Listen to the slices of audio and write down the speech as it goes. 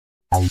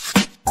Right,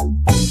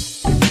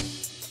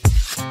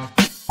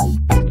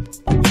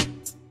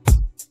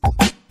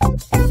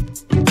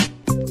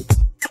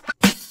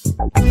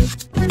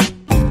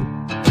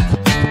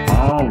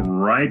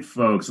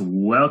 folks,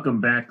 welcome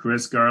back.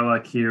 Chris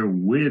Garlock here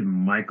with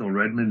Michael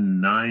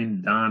Redmond,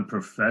 9 Dan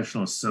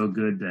Professional. So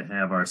good to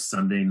have our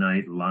Sunday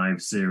night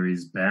live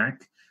series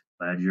back.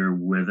 Glad you're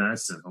with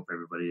us and hope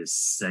everybody is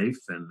safe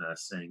and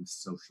staying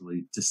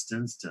socially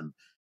distanced. And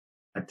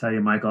I tell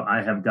you, Michael,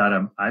 I've got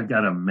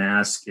a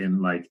mask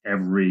in like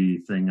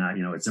everything.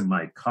 It's in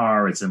my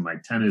car, it's in my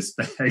tennis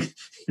bag.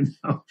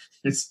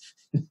 It's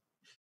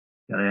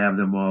gotta have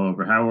them all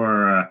over. How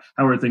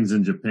are things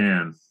in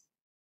Japan?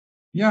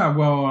 Yeah,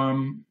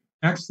 well,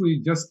 actually,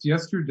 just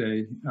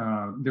yesterday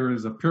there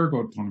was a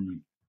Pyrgo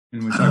tournament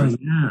in which I was.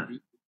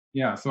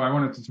 Yeah, so I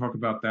wanted to talk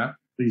about that.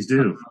 Please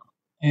do.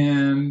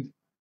 And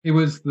it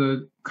was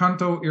the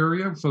Kanto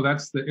area, so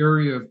that's the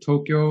area of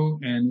Tokyo,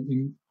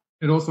 and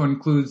it also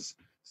includes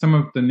some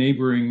of the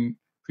neighboring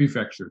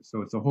prefectures.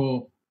 So it's a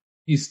whole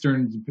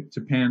eastern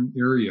Japan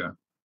area,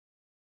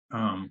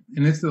 and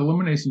it's the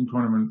elimination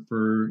tournament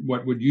for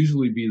what would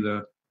usually be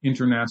the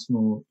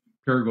international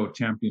Pyrgo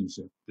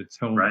Championship that's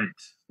held at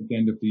the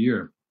end of the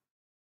year.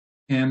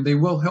 And they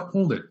will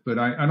hold it, but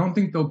I don't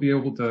think they'll be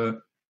able to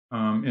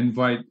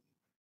invite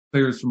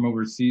players from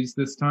overseas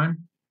this time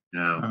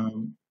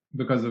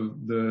because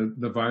of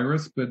the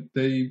virus, but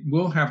they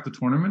will have the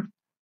tournament,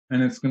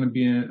 and it's going to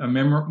be a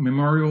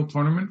memorial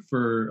tournament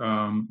for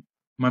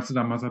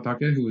Matsuda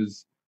Masatake,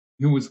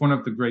 who was one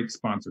of the great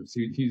sponsors.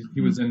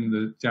 He was in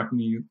the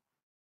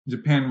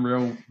Japan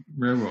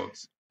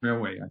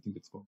Railway, I think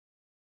it's called.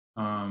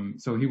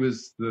 So he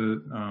was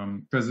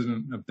the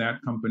president of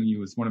that company. He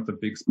was one of the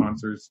big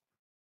sponsors,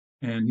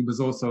 and he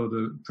was also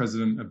the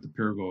president of the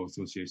Pyrgo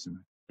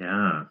Association.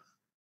 Yeah.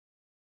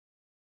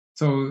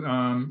 So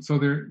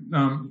there,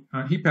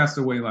 he passed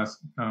away I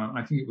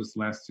think it was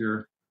last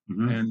year,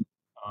 and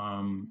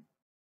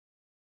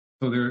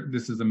so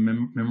this is a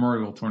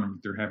memorial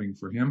tournament they're having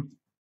for him.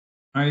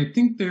 I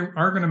think they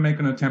are going to make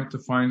an attempt to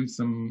find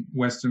some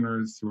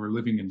Westerners who are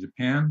living in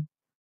Japan.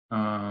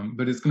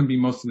 But it's going to be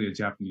mostly a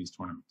Japanese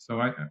tournament. So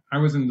I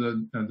was in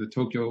the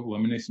Tokyo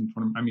elimination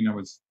tournament. I mean, I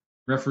was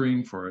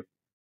refereeing for it,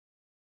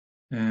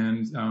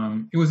 and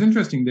it was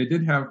interesting. They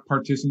did have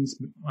partitions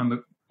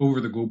over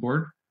the go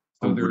board.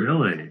 So there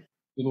were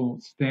little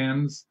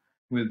stands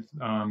with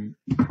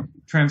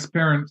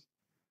transparent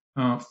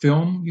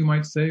film, you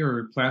might say,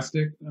 or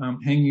plastic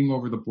hanging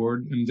over the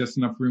board, and just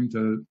enough room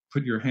to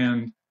put your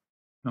hand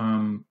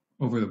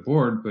over the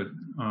board. But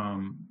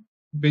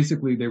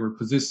basically, they were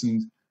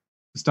positioned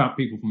to stop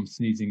people from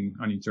sneezing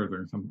on each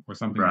other or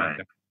something like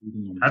that.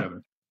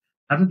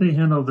 How did they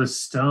handle the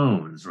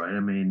stones, right? I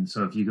mean,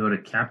 so if you go to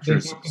capture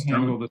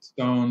handle the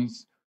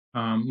stones,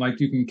 like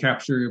you can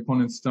capture your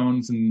opponent's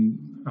stones, and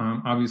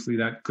obviously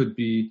that could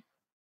be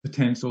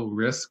potential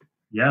risk.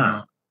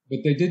 Yeah.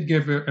 But they did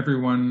give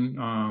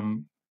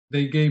everyone,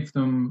 they gave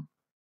them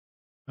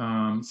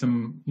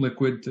some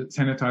liquid,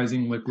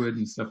 sanitizing liquid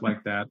and stuff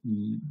like that,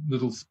 and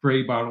little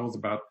spray bottles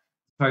about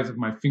the size of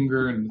my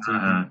finger, and so you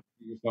can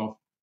yourself.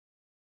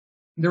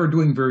 They were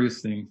doing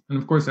various things, and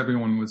of course,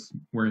 everyone was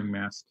wearing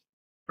masks.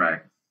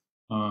 Right.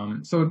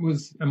 So it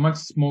was a much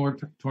smaller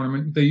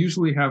tournament. They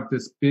usually have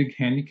this big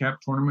handicap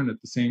tournament at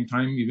the same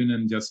time, even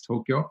in just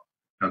Tokyo.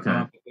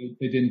 Okay.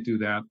 They didn't do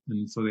that,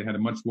 and so they had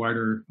a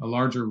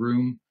larger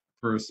room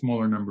for a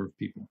smaller number of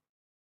people.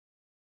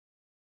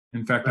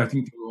 In fact, I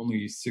think there were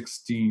only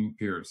 16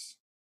 pairs.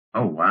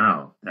 Oh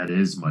wow, that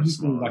is much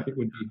smaller. Like it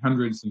would be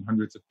hundreds and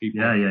hundreds of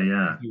people.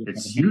 Yeah.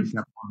 It's huge.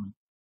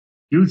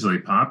 Hugely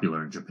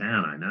popular in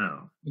Japan, I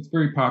know. It's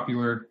very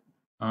popular,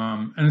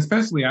 and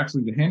especially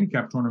actually the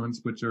handicap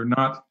tournaments, which are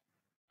not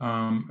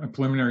a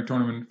preliminary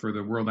tournament for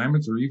the World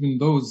Amateur. Even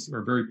those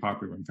are very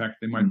popular. In fact,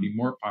 they might be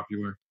more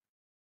popular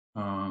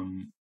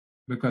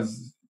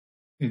because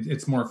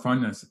it's more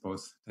fun, I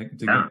suppose, to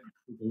get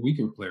the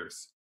weaker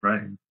players.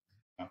 Right.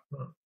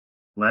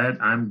 Glad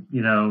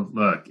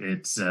look,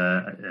 it's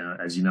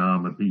as you know,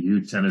 I'm a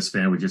huge tennis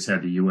fan. We just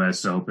had the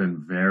U.S.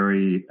 Open,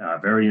 very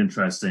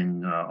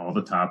interesting. All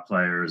the top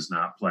players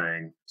not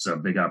playing, so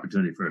big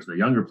opportunity for the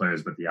younger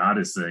players. But the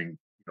oddest thing,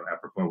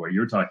 apropos what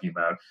you're talking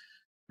about,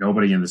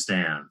 nobody in the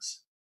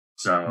stands.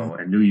 So,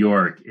 and New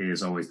York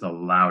is always the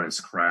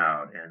loudest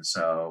crowd, and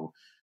so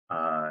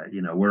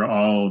we're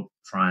all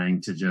trying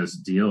to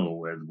just deal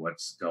with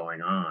what's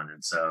going on,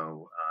 and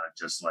so.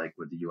 Just like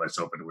with the U.S.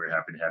 Open, we're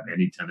happy to have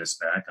any tennis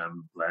back.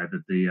 I'm glad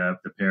that the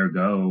pair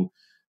go,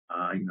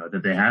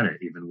 that they had it,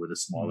 even with a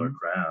smaller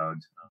crowd.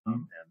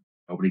 And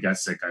nobody got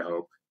sick, I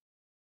hope.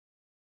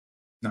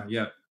 Not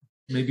yet.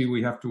 Maybe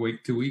we have to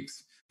wait 2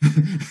 weeks.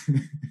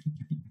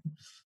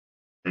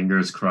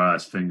 Fingers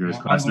crossed. Fingers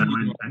crossed.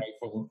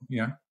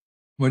 Yeah.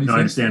 What do you I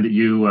understand that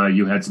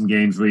you had some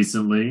games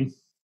recently.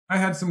 I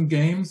had some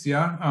games,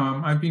 yeah.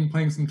 I've been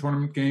playing some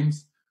tournament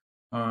games.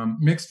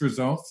 Mixed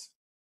results.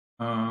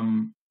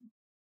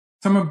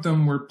 Some of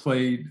them were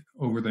played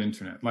over the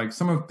internet. Like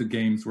some of the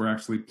games were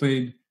actually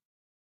played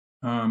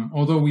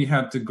although we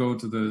had to go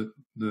to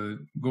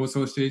the Go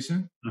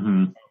Association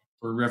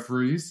for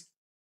referees,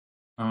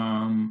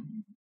 so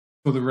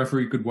the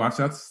referee could watch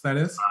us. That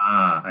is.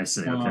 I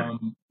see. Okay.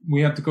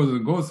 We had to go to the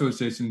Go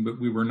Association, but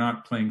we were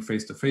not playing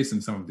face to face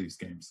in some of these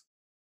games,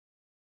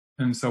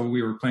 and so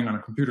we were playing on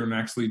a computer and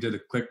actually did a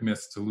click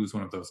miss to lose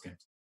one of those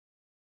games.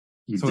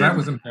 That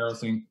was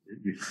embarrassing.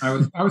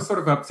 I was sort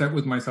of upset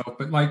with myself,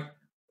 but like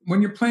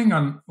when you're playing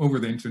over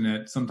the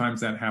internet,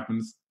 sometimes that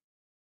happens.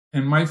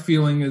 And my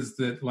feeling is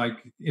that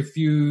like if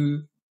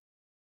you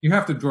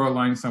have to draw a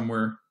line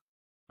somewhere.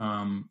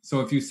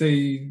 So if you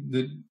say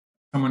that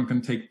someone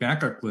can take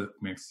back a click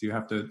miss, you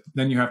have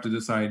to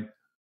decide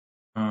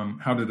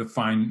how to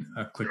define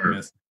a click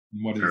miss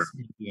and what is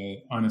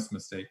an honest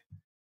mistake.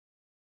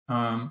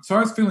 So I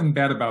was feeling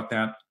bad about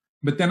that.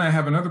 But then I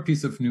have another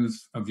piece of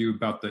news of you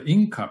about the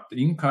Ing Cup. The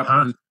Ing Cup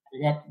is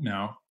up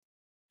now.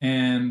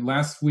 And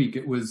last week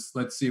it was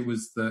the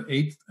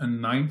 8th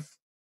and 9th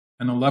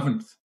and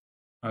 11th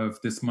of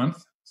this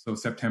month, so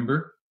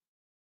September.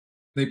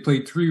 They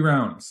played 3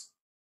 rounds.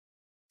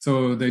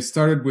 So they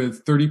started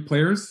with 30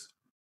 players.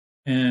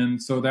 And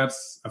so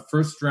that's a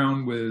first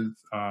round with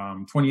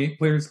 28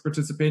 players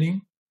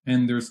participating.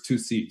 And there's 2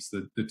 seeds,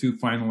 the 2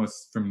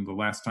 finalists from the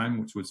last time,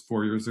 which was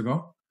 4 years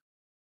ago.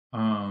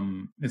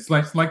 It's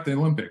like the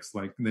Olympics,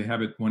 like they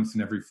have it once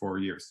in every 4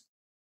 years.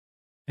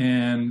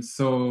 And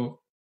so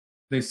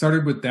they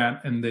started with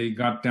that and they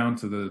got down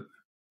to the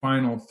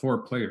final 4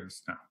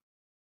 players now.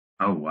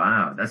 Oh,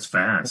 wow. That's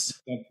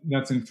fast.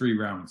 That's in 3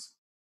 rounds.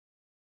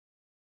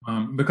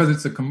 Because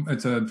it's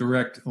a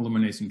direct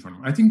elimination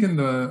tournament. I think in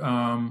the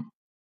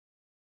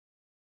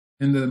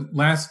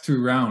last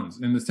 2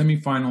 rounds, in the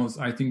semifinals,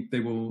 I think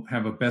they will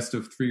have a best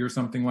of 3 or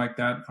something like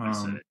that.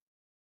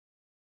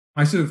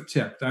 I should have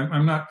checked.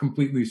 I'm not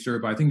completely sure,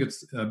 but I think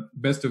it's a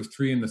best of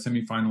 3 in the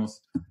semifinals,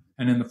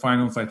 and in the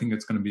finals, I think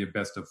it's going to be a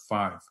best of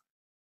 5.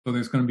 So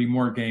there's going to be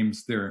more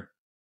games there.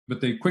 But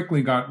they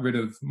quickly got rid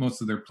of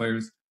most of their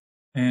players,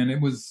 and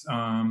it was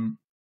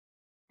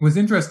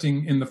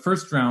interesting. In the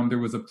first round, there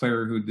was a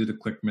player who did a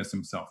click miss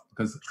himself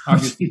because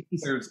obviously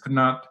players could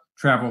not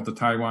travel to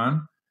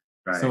Taiwan,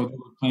 so they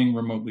were playing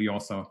remotely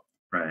also.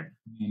 Right.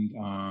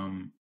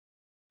 And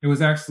it was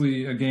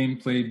actually a game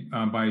played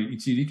by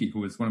Ichiriki,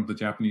 who was one of the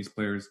Japanese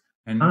players,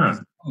 and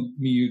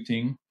Miyu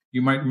Ting.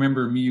 You might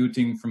remember Miyu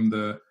Ting from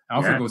the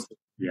AlphaGo.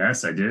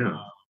 Yes, I do.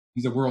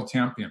 He's a world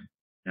champion.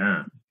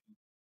 Yeah.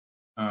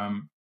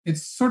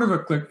 It's sort of a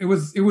click. It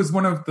was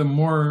one of the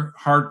more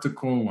hard to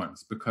call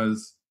ones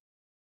because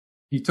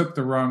he took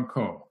the wrong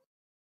call.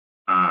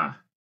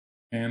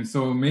 And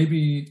so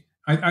maybe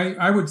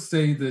I would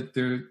say that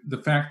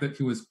the fact that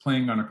he was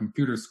playing on a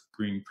computer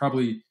screen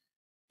probably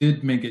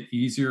did make it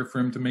easier for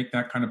him to make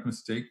that kind of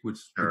mistake, which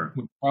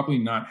would probably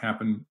not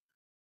happen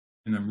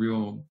in a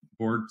real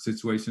board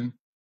situation.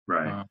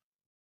 Right.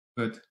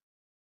 But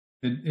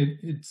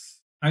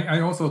it's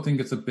I also think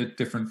it's a bit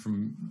different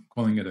from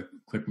calling it a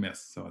click miss.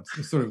 So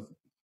it's sort of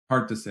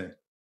hard to say.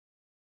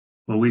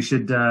 Well, we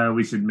should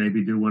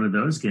maybe do one of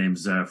those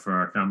games for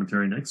our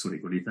commentary next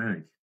week. What do you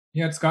think?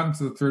 Yeah, it's gotten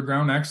to the 3rd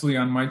round. Actually,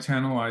 on my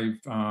channel, I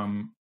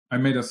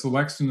made a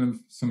selection of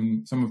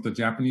some of the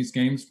Japanese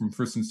games from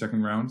 1st and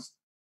 2nd rounds.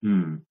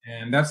 And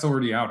that's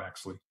already out,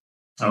 actually.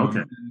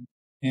 Okay.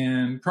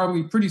 And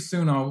probably pretty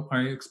soon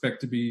I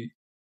expect to be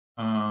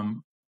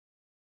putting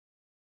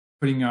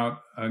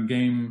out a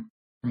game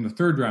from the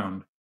 3rd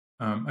round,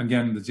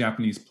 again, the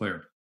Japanese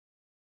player.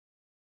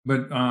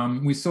 But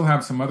we still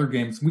have some other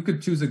games. We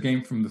could choose a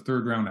game from the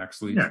 3rd round,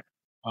 actually. Yeah.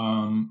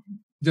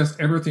 Just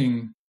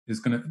everything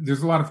is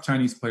there's a lot of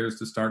Chinese players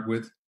to start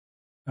with.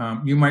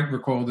 You might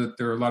recall that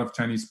there are a lot of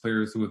Chinese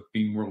players who have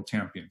been world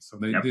champions. So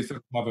they sort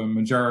of have a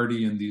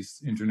majority in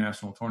these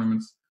international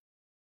tournaments.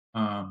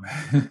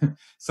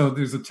 So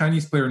there's a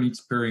Chinese player in each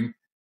pairing.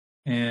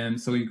 And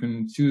so you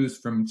can choose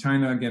from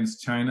China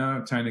against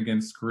China, China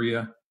against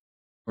Korea,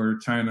 or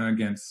China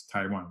against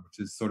Taiwan, which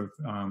is sort of,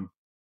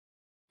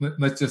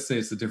 let's just say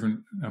it's a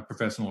different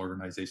professional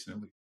organization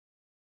at least.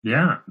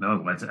 Yeah,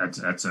 no,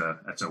 that's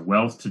a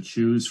wealth to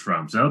choose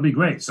from. So that'll be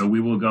great. So we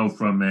will go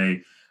from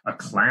a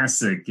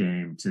classic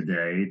game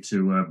today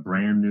to a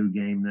brand new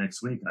game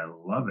next week. I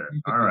love it.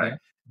 All right.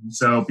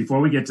 So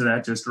before we get to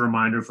that, just a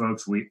reminder,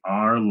 folks, we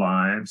are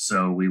live.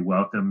 So we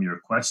welcome your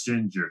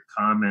questions, your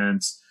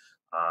comments,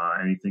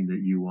 anything that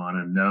you want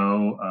to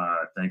know.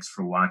 Thanks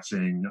for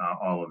watching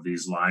all of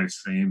these live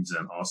streams.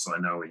 And also, I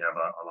know we have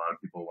a lot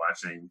of people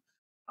watching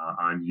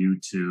on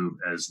YouTube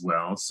as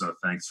well. So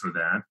thanks for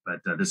that.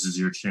 But this is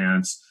your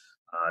chance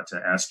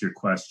to ask your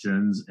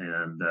questions,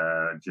 and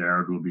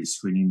Jared will be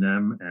screening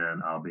them,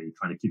 and I'll be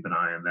trying to keep an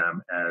eye on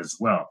them as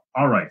well.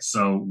 All right.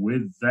 So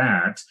with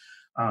that,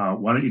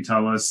 why don't you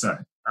tell us,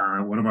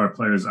 one of our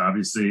players,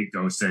 obviously,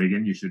 Go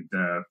Seigen. You should,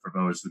 for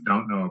those who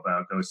don't know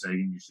about Go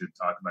Seigen, you should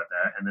talk about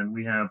that. And then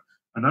we have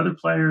another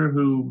player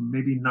who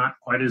maybe not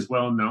quite as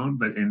well known,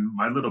 but in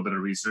my little bit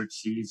of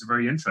research, he's a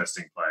very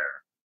interesting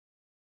player.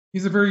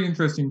 He's a very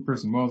interesting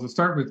person. Well, to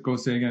start with Go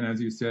Seigen, as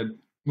you said,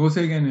 Go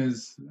Seigen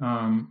is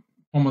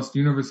almost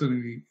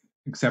universally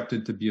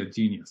accepted to be a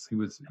genius. He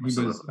was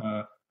Absolutely.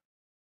 a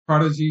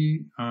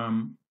prodigy,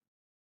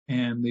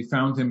 and they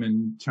found him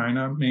in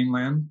China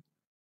mainland,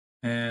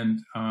 and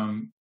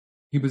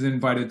he was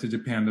invited to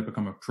Japan to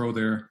become a pro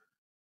there.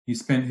 He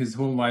spent his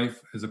whole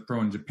life as a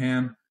pro in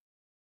Japan,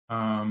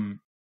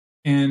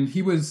 and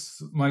he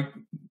was like,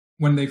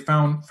 when they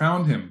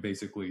found him,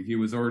 basically, he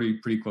was already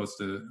pretty close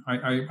to.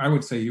 I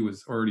would say he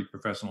was already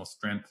professional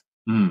strength,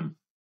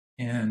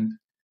 and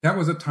that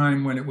was a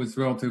time when it was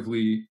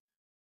relatively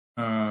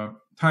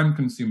time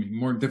consuming,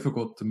 more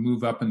difficult to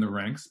move up in the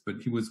ranks.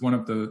 But he was one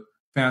of the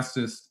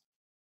fastest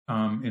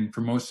in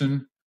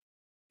promotion,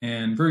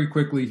 and very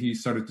quickly he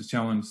started to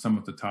challenge some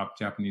of the top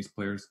Japanese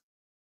players.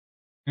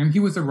 And he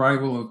was a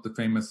rival of the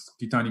famous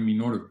Kitani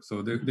Minoru.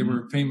 So they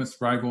were famous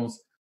rivals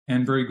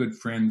and very good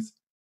friends.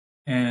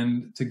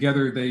 And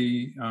together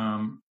they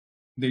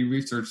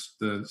researched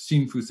the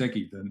Shin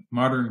Fuseki, the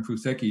modern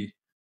Fuseki,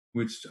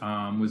 which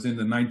was in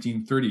the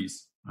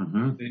 1930s.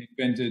 They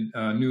invented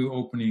a new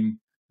opening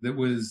that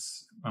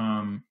was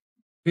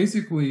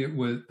basically, it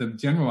was, the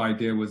general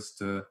idea was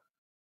to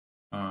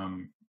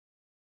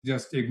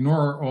just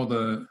ignore all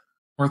the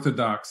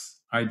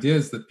orthodox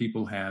ideas that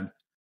people had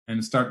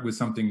and start with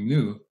something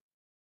new.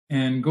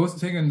 And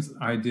Seigen's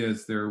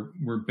ideas there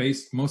were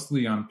based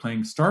mostly on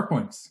playing star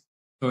points.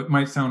 So it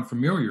might sound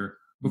familiar.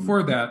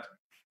 Before that,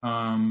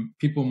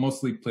 people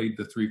mostly played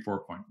the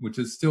 3-4 point, which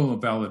is still a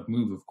valid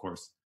move, of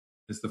course.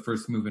 It's the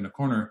first move in a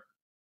corner.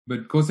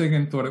 But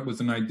Seigen thought it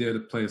was an idea to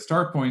play a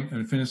star point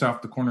and finish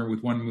off the corner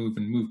with one move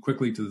and move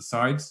quickly to the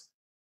sides.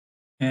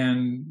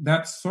 And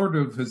that sort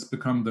of has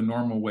become the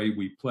normal way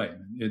we play.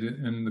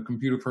 And the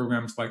computer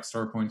programs like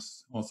star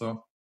points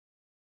also.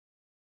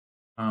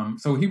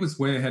 So he was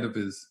way ahead of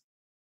his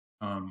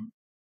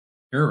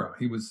era.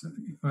 He was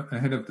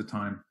ahead of the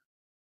time.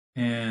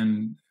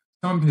 And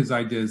some of his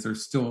ideas are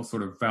still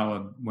sort of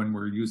valid when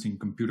we're using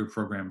computer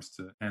programs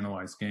to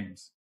analyze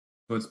games.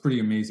 So it's pretty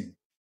amazing.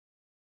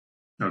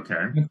 Okay.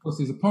 And of course,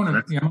 his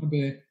opponent,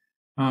 Yamabe,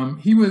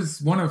 he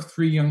was one of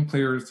 3 young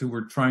players who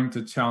were trying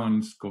to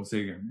challenge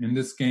Seigen. In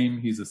this game,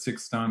 he's a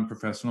 6-dan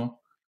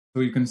professional.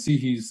 So you can see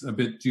he's a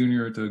bit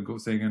junior to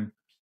Seigen,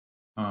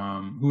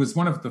 who was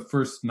one of the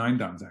first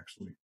 9-dans,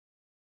 actually.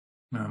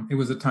 It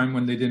was a time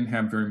when they didn't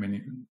have very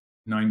many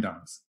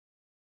 9-dans.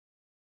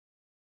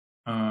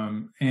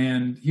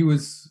 And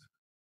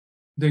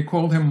they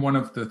called him one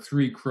of the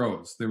 3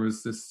 crows. There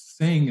was this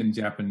saying in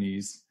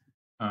Japanese,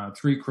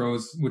 3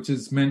 crows, which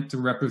is meant to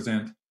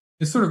represent,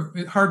 it's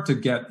hard to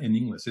get in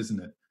English,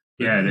 isn't it?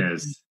 Yeah, it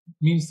is. It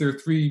means they're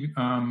 3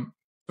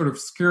 sort of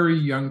scary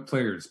young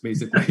players,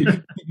 basically.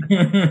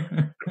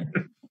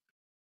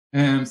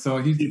 And so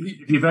if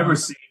you've ever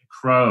seen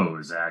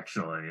crows,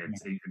 actually,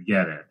 you could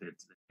get it.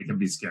 It can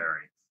be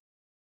scary.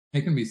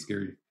 It can be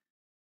scary.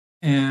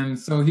 And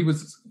so he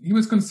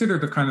was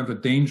considered a kind of a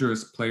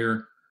dangerous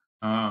player,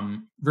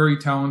 very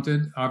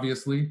talented,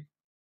 obviously,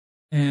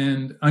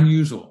 and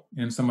unusual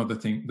in some of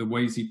the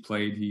ways he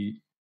played.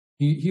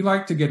 He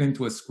liked to get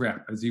into a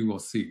scrap, as you will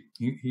see.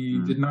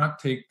 He did not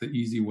take the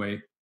easy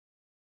way,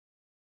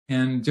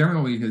 and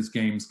generally his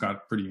games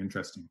got pretty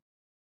interesting.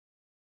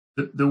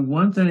 The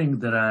one thing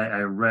that I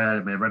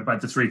read about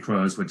the 3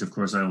 crows, which of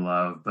course I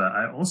love, but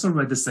I also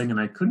read this thing and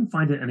I couldn't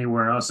find it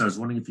anywhere else. I was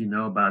wondering if you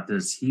know about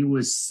this. He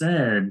was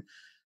said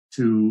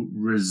to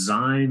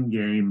resign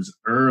games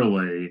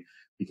early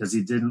because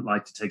he didn't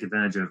like to take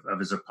advantage of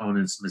his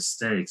opponent's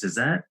mistakes. Is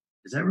that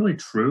really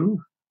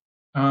true?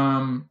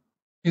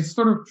 It's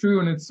sort of true,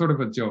 and it's sort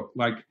of a joke.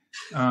 Like,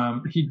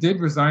 he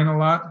did resign a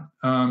lot.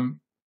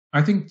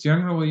 I think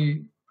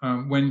generally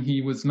when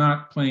he was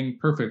not playing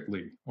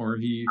perfectly, or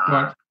he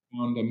thought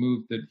on the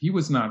move that he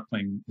was not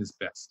playing his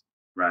best,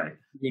 right,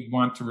 he would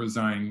want to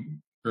resign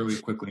fairly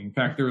quickly. In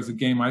fact, there was a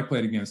game I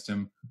played against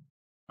him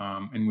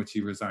in which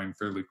he resigned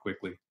fairly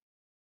quickly.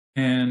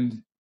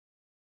 And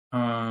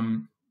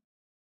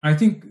I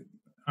think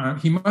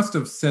he must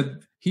have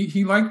said,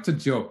 he liked to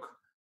joke.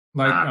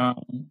 Like,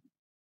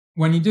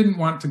 when he didn't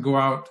want to go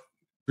out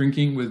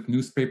drinking with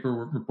newspaper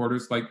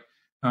reporters, like,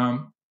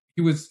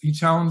 he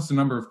challenged a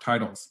number of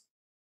titles.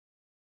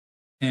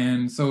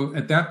 And so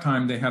at that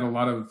time, they had a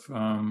lot of,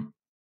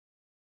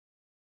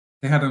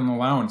 they had an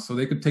allowance, so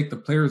they could take the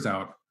players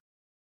out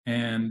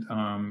and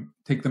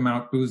take them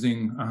out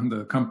boozing on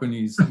the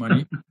company's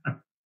money,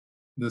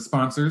 the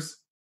sponsors.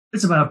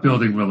 It's about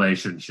building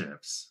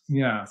relationships.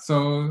 Yeah,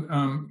 so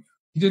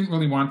he didn't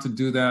really want to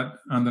do that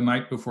on the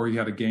night before he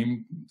had a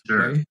game to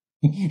play.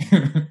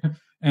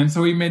 And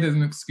so he made it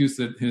an excuse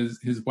that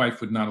his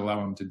wife would not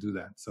allow him to do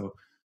that. So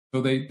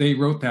they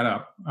wrote that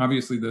up.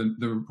 Obviously, the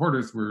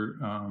reporters were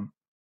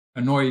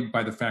annoyed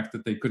by the fact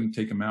that they couldn't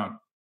take him out.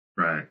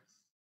 Right.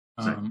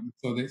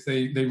 So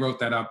they wrote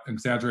that up,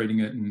 exaggerating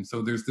it. And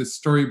so there's this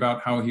story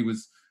about how he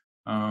was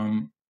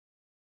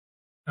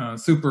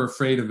super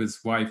afraid of his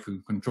wife,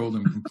 who controlled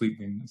him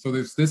completely. So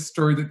there's this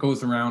story that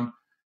goes around.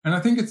 And I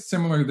think it's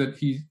similar that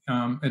he,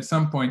 at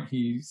some point,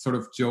 he sort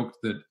of joked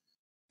that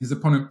his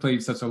opponent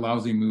played such a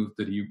lousy move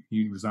that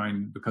he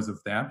resigned because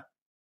of that.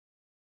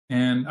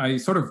 And I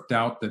sort of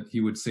doubt that he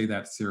would say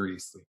that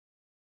seriously.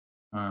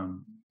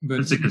 But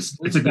it's a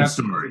good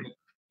story.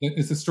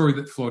 It's a story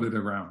that floated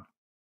around.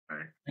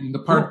 Right. And the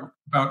part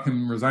about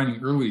him resigning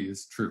early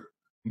is true.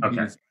 Okay.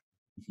 He is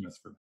infamous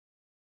for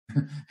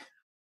that.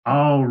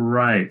 All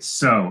right.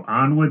 So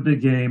on with the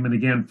game. And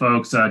again,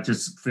 folks,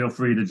 just feel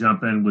free to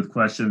jump in with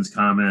questions,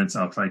 comments.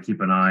 I'll try to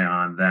keep an eye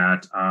on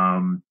that.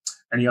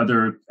 Any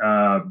other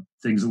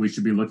things that we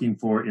should be looking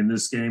for in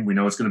this game? We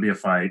know it's going to be a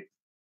fight.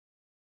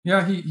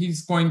 Yeah,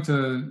 he's going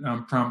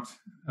to prompt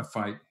a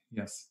fight.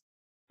 Yes.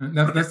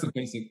 That's the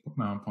basic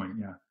point.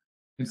 Yeah.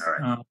 It's,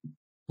 right.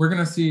 We're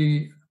going to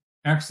see,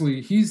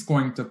 actually, he's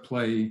going to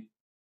play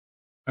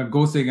a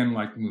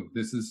Go-Seigen-like move.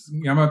 This is,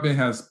 Yamabe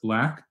has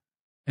black,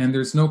 and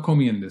there's no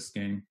komi in this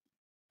game.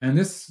 And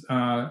this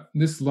high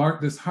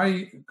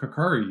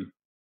Kakari,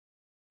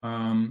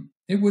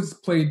 it was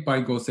played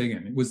by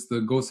Go-Seigen. It was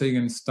the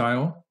Go-Seigen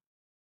style.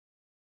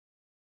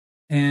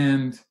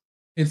 And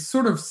it's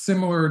sort of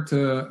similar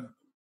to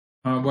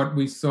what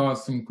we saw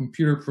some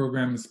computer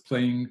programs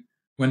playing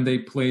when they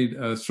played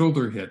a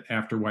shoulder hit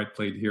after white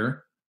played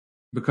here.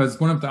 Because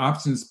one of the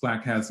options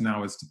black has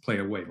now is to play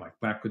away. Like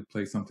black could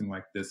play something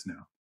like this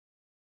now.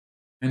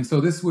 And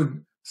so this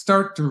would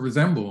start to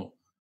resemble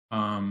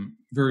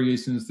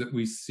variations that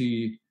we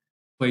see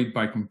played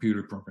by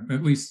computer programs.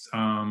 At least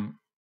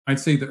I'd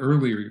say the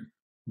earlier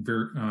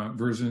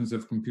versions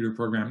of computer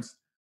programs,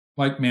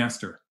 like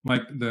Master,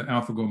 like the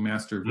AlphaGo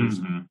Master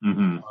version,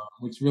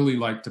 which really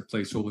like to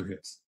play shoulder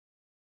hits.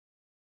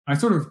 I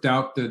sort of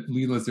doubt that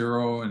Lila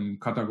Zero and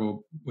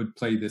Katago would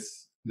play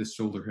this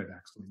shoulder hit,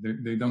 actually.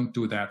 They don't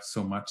do that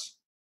so much.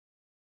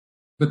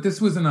 But this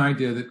was an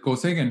idea that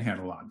Go-Seigen had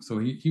a lot, so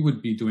he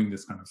would be doing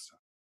this kind of stuff.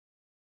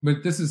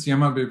 But this is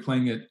Yamabe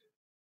playing it,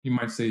 you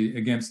might say,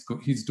 against,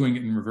 he's doing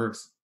it in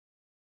reverse.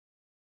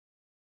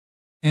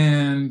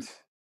 And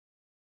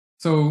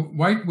so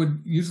white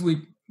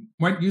usually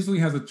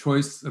has a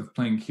choice of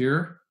playing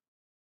here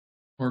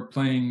or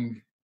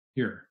playing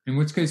here, in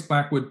which case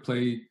black would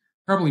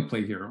probably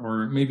play here,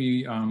 or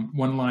maybe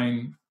one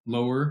line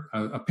lower,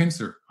 a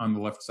pincer on the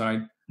left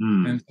side.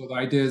 And so the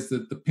idea is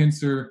that the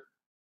pincer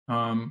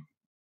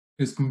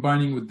is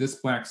combining with this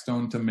black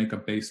stone to make a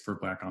base for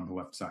black on the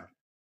left side.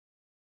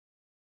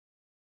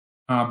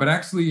 But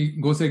actually,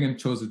 Go-Seigen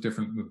chose a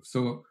different move.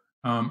 So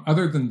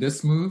other than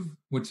this move,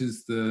 which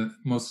is the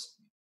most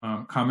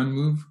common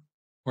move,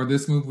 or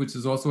this move, which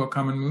is also a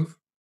common move,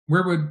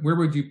 where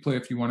would you play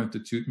if you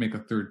wanted to make a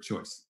third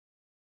choice?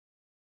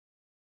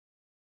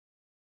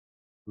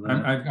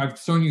 I've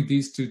shown you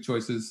these two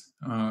choices.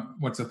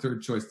 What's a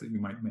third choice that you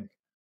might make?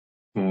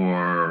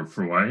 For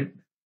white?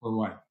 For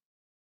white.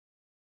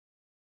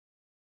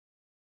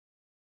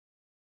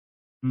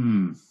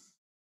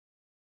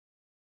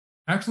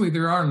 Actually,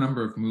 there are a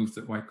number of moves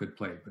that white could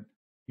play, but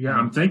yeah,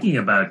 I'm thinking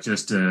about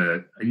just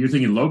you're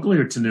thinking locally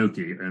or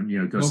Tanuki, and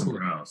go locally.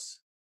 Somewhere else.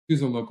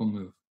 Choose a local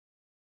move.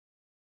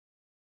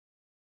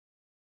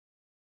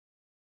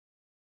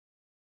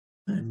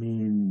 I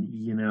mean,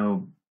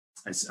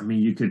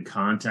 you could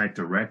contact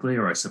directly,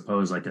 or I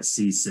suppose like a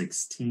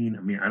C16.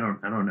 I mean, I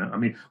don't know. I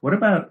mean, what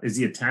about, is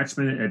the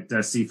attachment at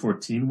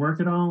C14 work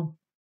at all?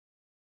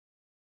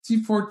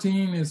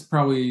 C14 is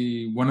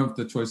probably one of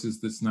the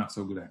choices that's not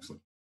so good, actually.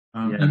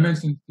 You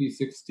mentioned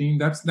C16.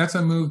 That's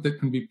a move that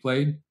can be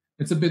played.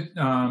 It's a bit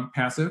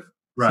passive.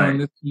 Right. So in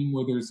this team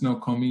where there's no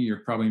komi,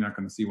 you're probably not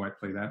going to see white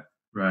play that.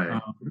 Right.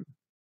 What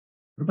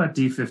about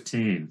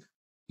D15?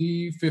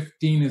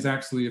 D15 is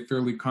actually a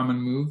fairly common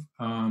move.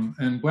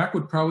 And black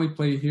would probably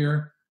play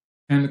here.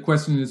 And the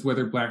question is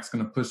whether black's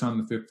going to push on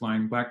the fifth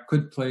line. Black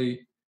could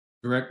play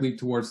directly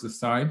towards the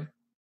side.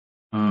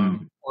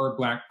 Or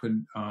black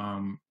could,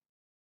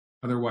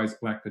 otherwise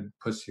black could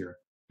push here.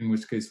 In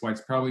which case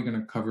white's probably going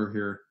to cover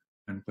here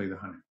and play the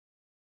honey.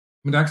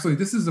 But actually,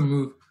 this is a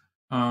move,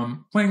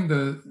 playing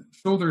the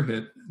shoulder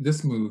hit,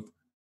 this move,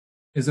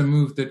 is a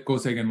move that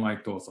Go-Seigen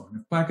liked also.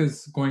 If black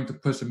is going to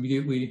push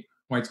immediately,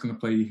 white's going to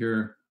play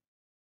here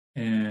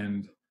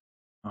and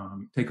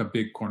take a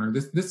big corner.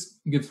 This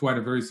gives white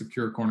a very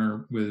secure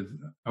corner with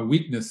a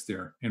weakness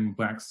there in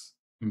black's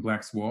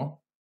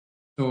wall.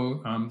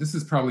 So this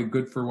is probably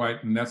good for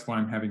white, and that's why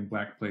I'm having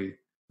black play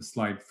the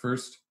slide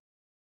first,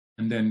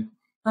 and then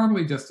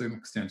probably just an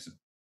extension.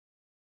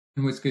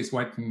 In which case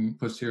white can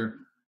push here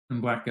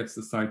and black gets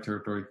the side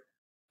territory.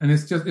 And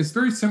it's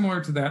very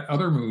similar to that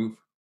other move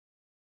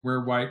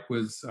where white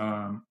was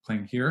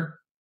playing here.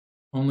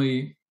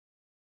 Only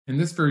in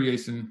this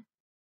variation,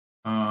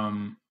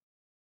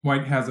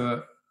 white has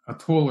a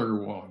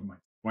taller wall.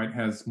 White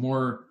has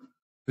more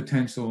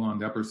potential on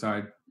the upper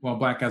side, while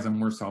black has a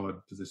more solid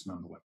position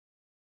on the left.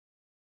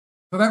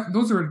 So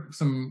those are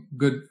some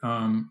good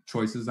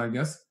choices, I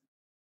guess.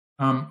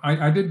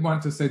 I did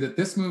want to say that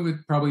this move,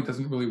 it probably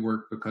doesn't really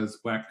work because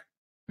black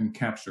can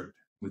capture it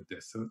with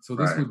this. So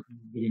this would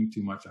be giving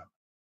too much up,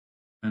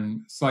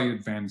 and slight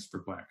advantage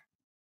for black.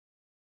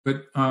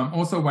 But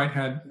also white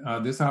had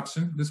this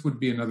option. This would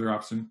be another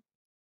option,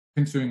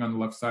 pinching on the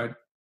left side.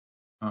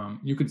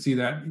 You could see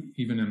that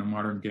even in a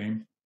modern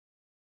game.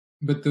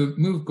 But the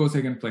move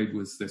Go-Seigen played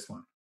was this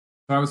one.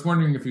 So I was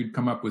wondering if you'd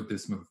come up with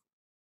this move.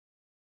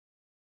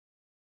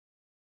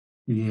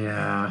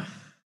 Yeah.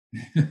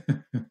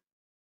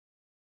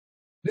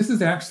 This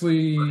is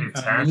actually a move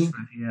Attachment,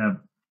 yeah.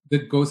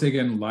 that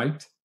Seigen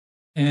liked,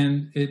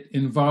 and it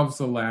involves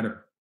a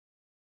ladder.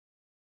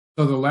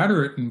 So the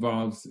ladder it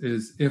involves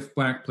is if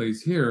black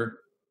plays here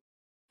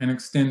and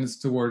extends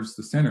towards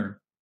the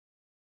center,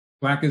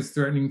 black is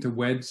threatening to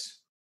wedge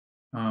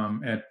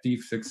at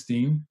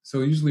d16.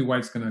 So usually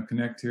white's going to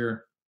connect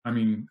here. I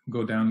mean,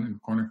 go down in the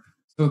corner.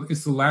 So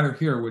it's the ladder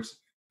here, which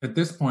at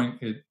this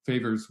point it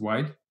favors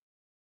white.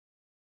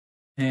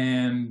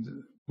 And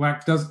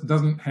black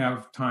doesn't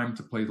have time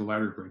to play the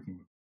ladder breaking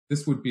move.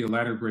 This would be a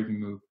ladder breaking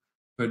move,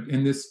 but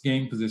in this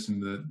game position,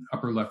 the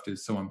upper left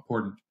is so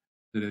important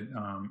that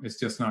it's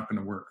just not going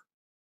to work.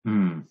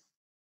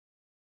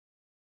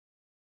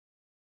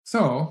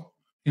 So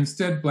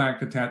instead,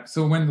 black attach.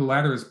 So when the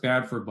ladder is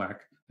bad for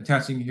black,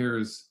 attaching here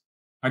is,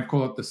 I'd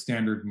call it the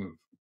standard move.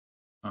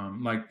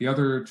 Like the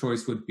other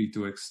choice would be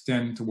to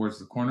extend towards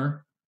the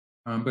corner,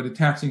 but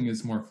attaching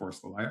is more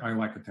forceful. I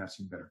like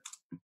attaching better.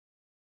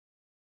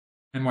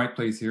 And white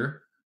plays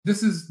here.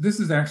 This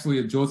is actually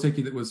a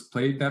joseki that was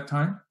played that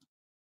time.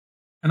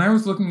 And I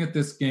was looking at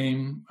this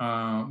game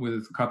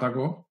with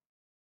Katago,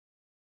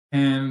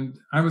 and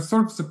I was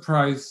sort of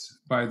surprised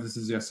by the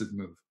suggested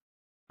move.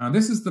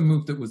 This is the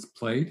move that was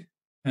played,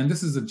 and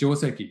this is a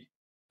joseki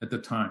at the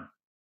time.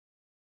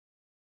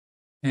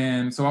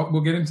 And so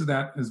we'll get into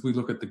that as we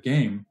look at the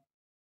game.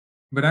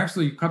 But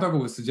actually, Katago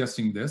was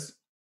suggesting this.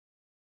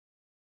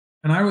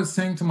 And I was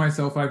saying to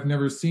myself, I've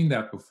never seen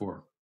that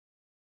before.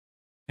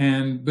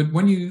 But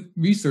when you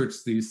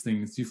research these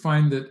things, you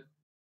find that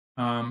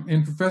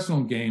in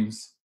professional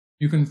games,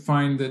 you can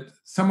find that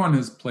someone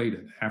has played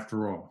it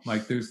after all.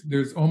 Like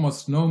there's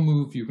almost no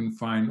move you can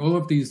find. All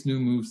of these new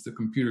moves the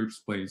computer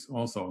plays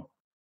also,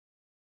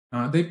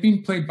 they've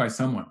been played by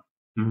someone.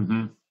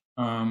 Mm-hmm.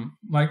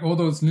 Like all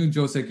those new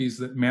josekis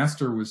that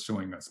Master was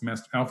showing us,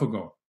 Master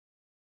AlphaGo.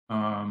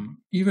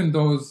 Even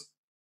those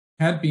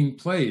had been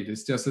played.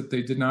 It's just that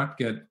they did not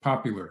get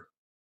popular.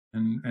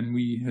 And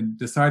we had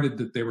decided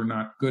that they were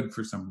not good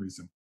for some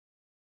reason.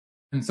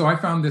 And so I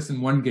found this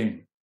in one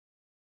game.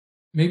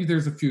 Maybe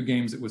there's a few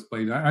games it was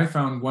played. I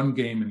found one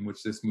game in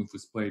which this move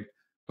was played.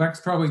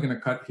 Black's probably going to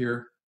cut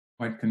here.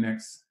 White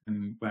connects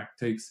and black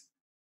takes.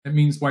 That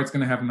means white's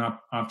going to have an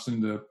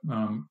option to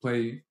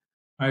play.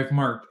 I've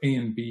marked A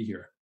and B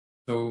here.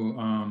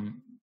 So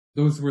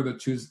those were the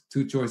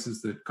two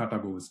choices that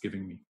Katago was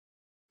giving me.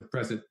 To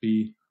press at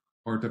B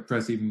or to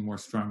press even more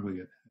strongly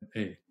at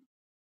A.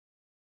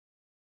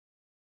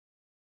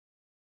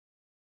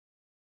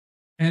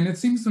 And it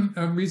seems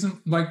a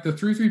reason, like the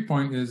 3-3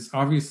 point is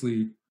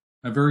obviously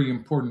a very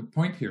important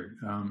point here,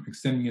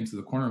 extending into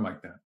the corner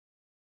like that.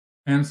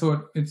 And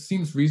so it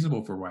seems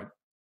reasonable for white.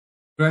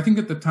 But I think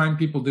at the time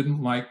people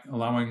didn't like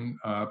allowing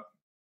a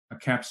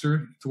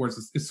capture towards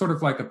this. It's sort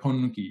of like a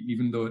ponnuki,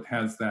 even though it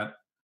has that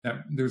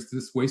there's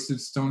this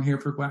wasted stone here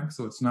for black.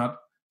 So it's not,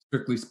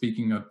 strictly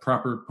speaking, a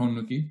proper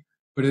ponnuki,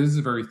 but it is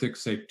a very thick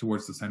shape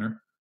towards the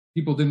center.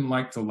 People didn't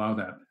like to allow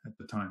that at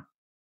the time.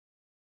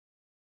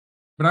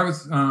 But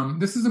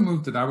this is a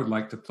move that I would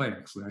like to play,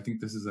 actually. I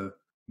think this is a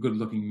good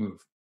looking move.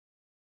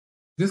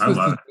 This was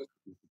the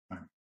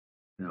time.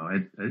 You know,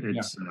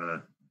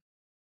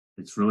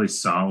 it's really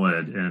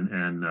solid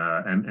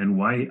and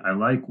white. I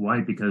like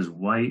white because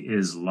white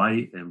is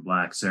light in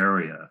black's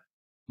area.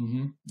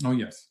 Mm-hmm. Oh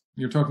yes,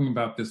 you're talking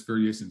about this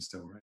variation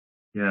still, right?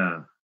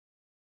 Yeah.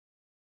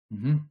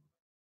 Mm-hmm.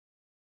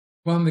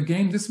 Well, in the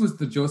game, this was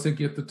the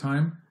joseki at the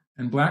time,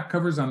 and black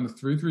covers on the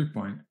 3-3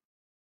 point.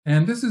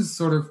 And this is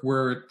sort of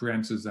where it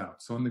branches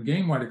out. So in the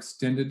game, white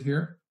extended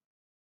here.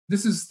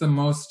 This is the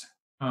most,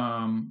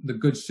 the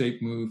good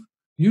shape move.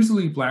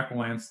 Usually black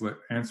will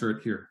answer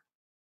it here.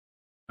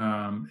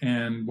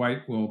 And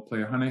white will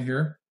play a hane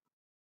here.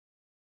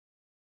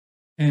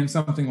 And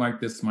something like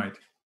this might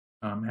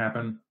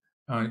happen.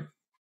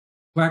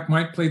 Black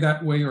might play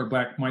that way, or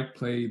black might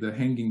play the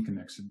hanging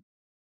connection.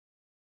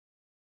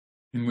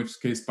 In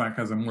which case black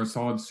has a more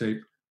solid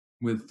shape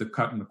with the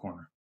cut in the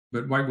corner.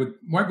 But white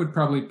would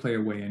probably play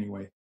away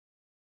anyway,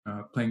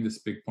 playing this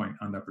big point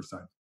on the upper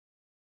side.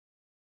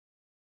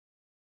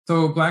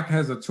 So black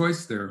has a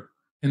choice there.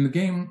 In the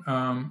game,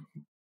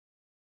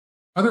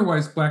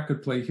 otherwise black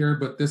could play here,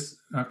 but this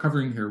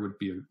covering here would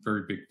be a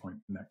very big point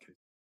in that case.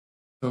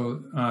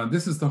 So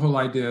this is the whole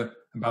idea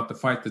about the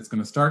fight that's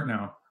going to start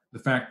now. The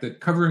fact that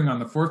covering on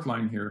the fourth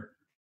line here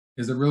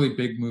is a really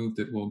big move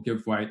that will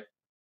give white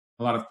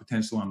a lot of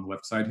potential on the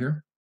left side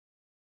here.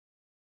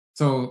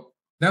 So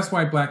that's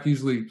why black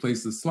usually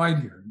plays the slide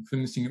here,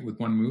 finishing it with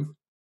one move.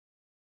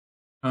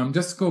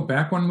 Just to go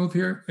back one move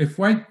here, if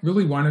white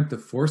really wanted to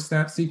force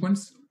that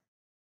sequence,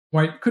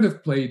 white could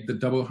have played the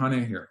double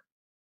hane here.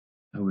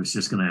 I was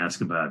just going to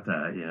ask about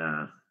that,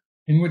 yeah.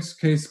 In which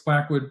case,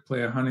 black would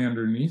play a hane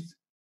underneath.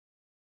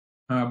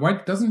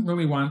 White doesn't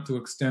really want to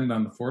extend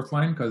on the fourth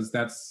line because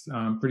that's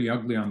pretty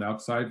ugly on the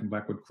outside, and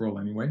black would curl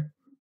anyway.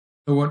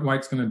 So what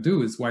white's going to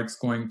do is white's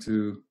going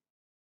to,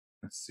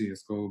 let's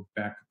go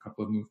back a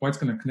couple of moves. White's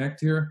going to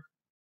connect here,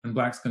 and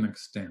black's going to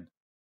extend.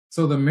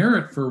 So the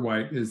merit for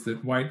white is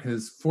that white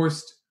has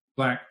forced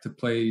black to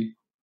play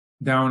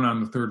down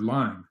on the third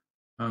line.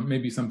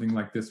 Maybe something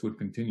like this would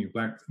continue.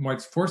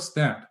 White's forced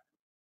that.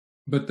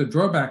 But the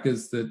drawback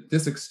is that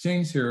this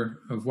exchange here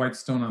of white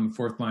stone on the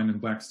fourth line and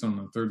black stone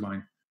on the third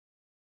line,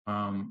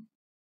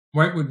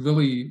 white would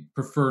really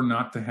prefer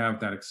not to have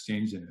that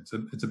exchange in it.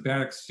 It's a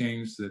bad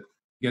exchange that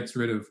gets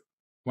rid of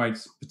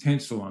white's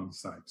potential on the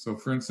side. So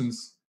for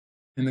instance,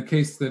 in the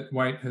case that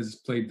white has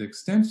played the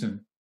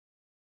extension,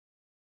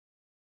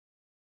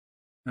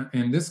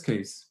 in this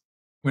case,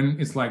 when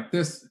it's like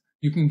this,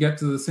 you can get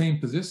to the same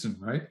position,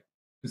 right?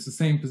 It's the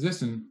same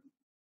position.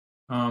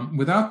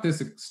 Without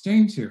this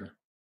exchange here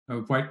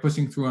of white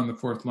pushing through on the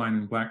fourth line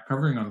and black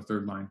covering on the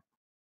third line,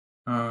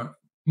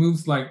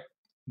 moves like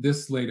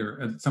this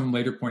later, at some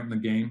later point in the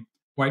game,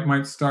 white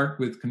might start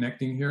with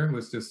connecting here.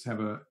 Let's just have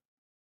a,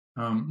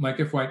 like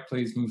if white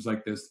plays moves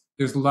like this,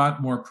 there's a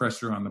lot more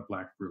pressure on the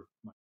black group.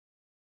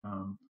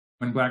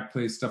 When black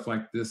plays stuff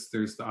like this,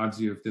 there's the odds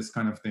of this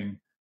kind of thing,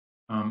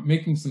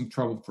 making some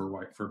trouble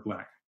for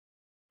black.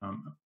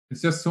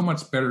 It's just so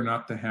much better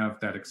not to have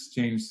that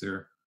exchange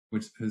there,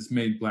 which has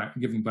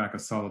giving black a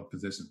solid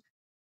position.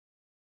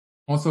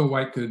 Also,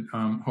 white could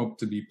hope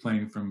to be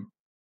playing from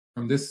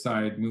this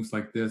side, moves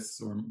like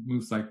this or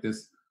moves like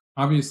this.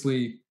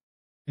 Obviously,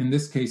 in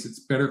this case,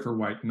 it's better for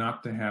white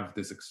not to have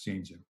this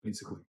exchange,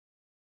 basically.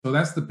 So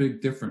that's the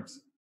big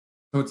difference.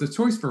 So it's a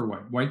choice for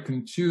white. White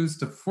can choose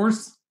to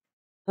force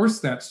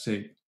that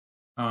shape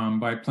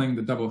by playing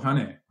the double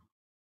hane,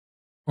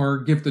 or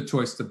give the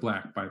choice to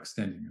black by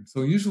extending it.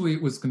 So usually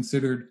it was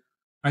considered,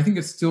 I think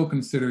it's still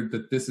considered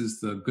that this is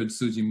the good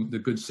suji, the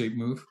good shape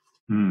move.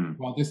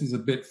 While this is a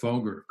bit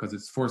vulgar because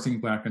it's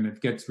forcing black and it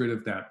gets rid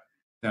of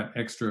that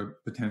extra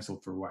potential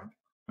for white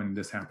when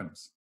this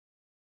happens.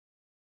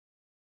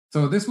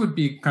 So this would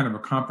be kind of a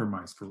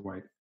compromise for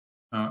white.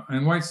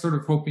 And white's sort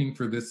of hoping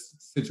for this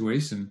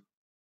situation.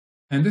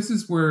 And this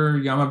is where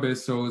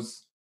Yamabe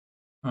shows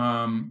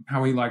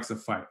how he likes a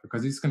fight,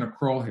 because he's going to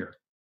crawl here.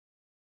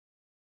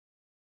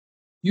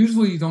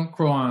 Usually you don't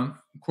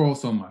crawl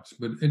so much,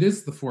 but it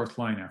is the fourth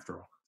line after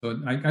all.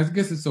 So I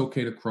guess it's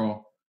okay to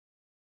crawl.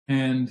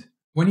 And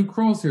when he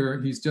crawls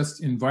here, he's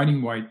just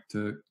inviting white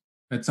to,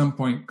 at some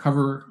point,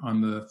 cover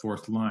on the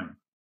fourth line,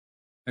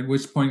 at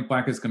which point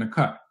black is going to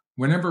cut.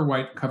 Whenever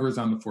white covers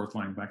on the fourth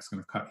line, black's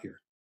going to cut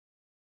here.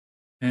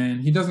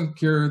 And he doesn't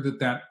care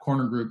that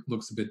corner group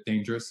looks a bit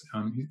dangerous.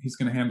 He's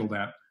going to handle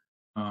that,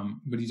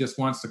 but he just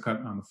wants to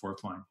cut on the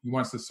fourth line. He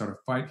wants to start a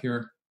fight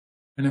here.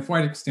 And if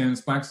white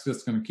extends, black's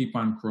just going to keep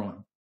on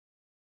crawling.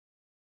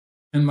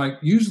 And like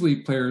usually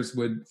players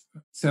would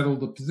settle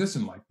the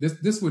position like this.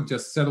 This would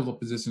just settle the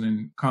position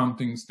and calm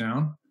things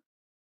down.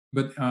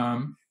 But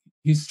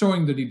he's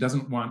showing that he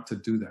doesn't want to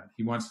do that.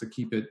 He wants to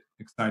keep it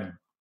exciting.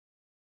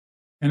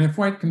 And if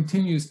white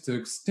continues to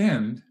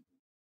extend,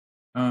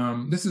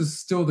 this is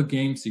still the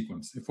game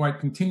sequence. If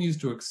white continues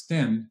to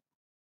extend,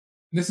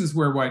 this is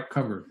where white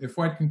covered. If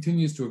white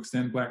continues to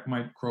extend, black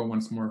might crawl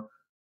once more.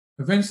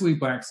 Eventually,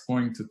 black's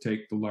going to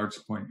take the large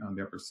point on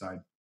the upper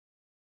side.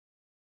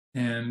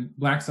 And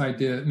black's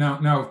idea,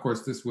 now of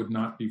course, this would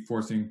not be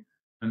forcing,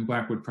 and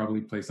black would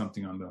probably play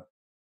something on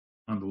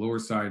the lower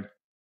side.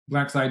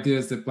 Black's idea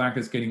is that black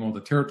is getting all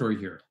the territory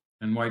here,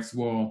 and white's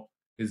wall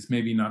is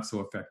maybe not so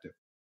effective.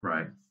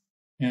 Right.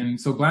 And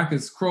so black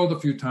has crawled a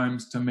few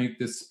times to make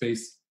this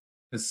space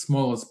as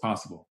small as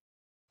possible.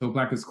 So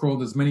black has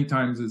crawled as many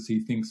times as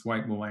he thinks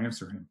white will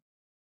answer him.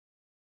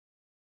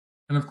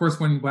 And of course,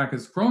 when black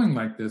is crawling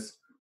like this,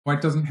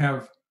 white doesn't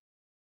have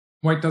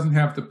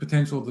the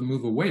potential to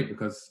move away,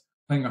 because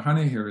playing a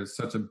hane here is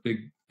such a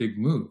big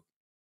move.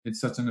 It's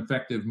such an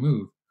effective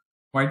move.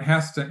 White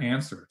has to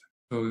answer it.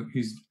 So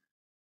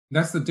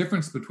that's the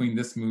difference between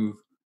this move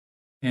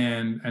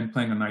and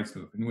playing a knight's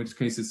move, in which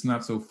case it's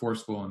not so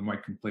forceful and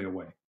white can play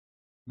away,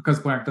 because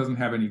black doesn't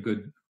have any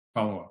good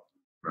follow-up.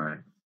 Right.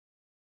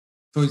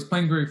 So he's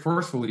playing very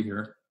forcefully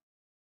here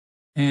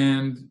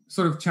and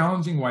sort of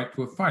challenging white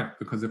to a fight,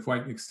 because if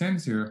white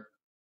extends here,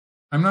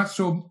 I'm not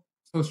so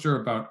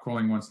sure about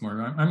crawling once more.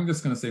 I'm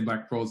just going to say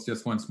black crawls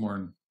just once more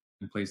and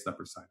plays the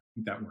upper side. I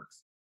think that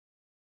works.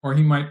 Or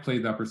he might play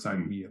the upper side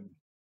immediately.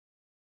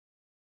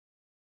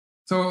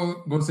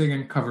 So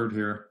Seigen covered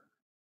here,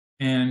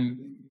 and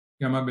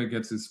Yamabe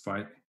gets his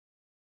fight.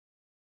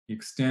 He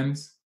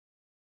extends.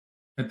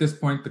 At this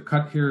point, the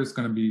cut here is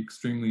going to be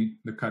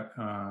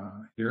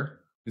here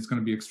is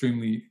going to be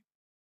extremely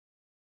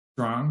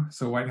strong,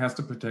 so white has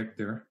to protect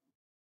there.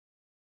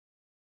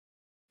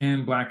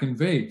 And black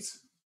invades.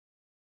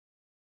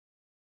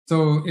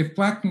 So if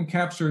black can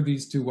capture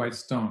these two white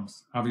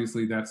stones,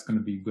 obviously that's going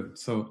to be good.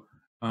 So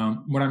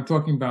what I'm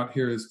talking about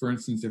here is, for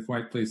instance, if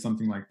white plays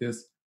something like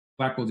this,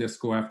 black will just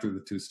go after the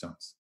two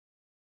stones.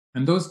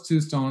 And those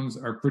two stones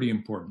are pretty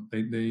important.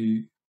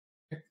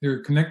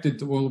 They're connected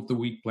to all of the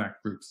weak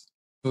black groups.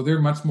 So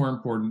they're much more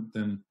important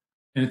than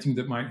anything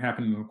that might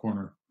happen in the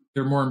corner.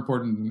 They're more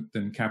important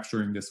than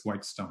capturing this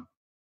white stone.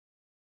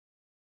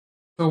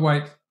 So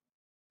white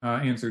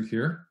answered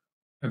here,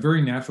 a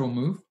very natural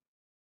move.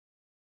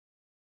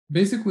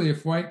 basically,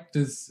 if white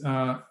does,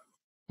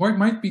 white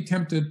might be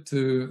tempted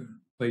to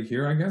play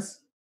here, I guess.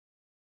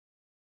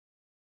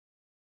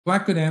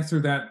 Black could answer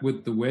that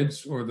with the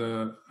wedge or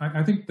the.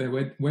 I think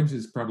the wedge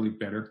is probably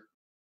better.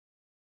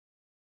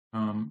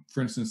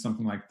 For instance,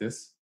 something like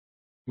this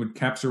would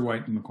capture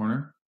white in the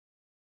corner.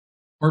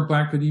 Or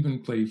black could even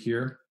play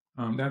here.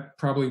 That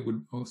probably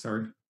would. Oh,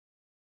 sorry.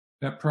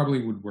 That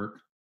probably would work.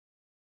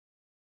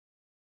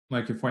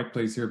 Like if white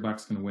plays here,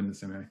 black's going to win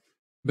this anyway.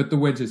 But the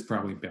wedge is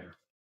probably better.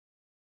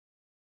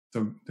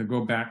 So to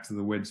go back to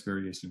the wedge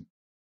variation,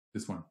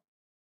 this one.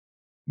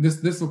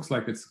 This looks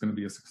like it's going to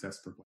be a success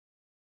for black.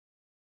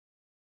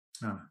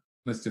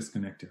 Let's just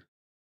connect here.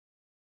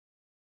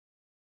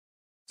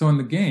 So in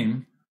the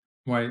game,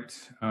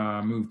 white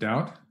moved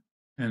out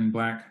and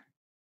black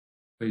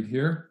played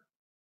here.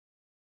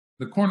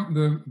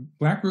 The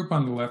black group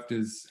on the left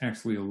is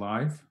actually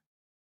alive.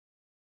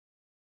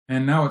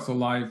 And now it's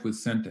alive with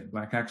Sente.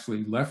 Black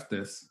actually left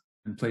this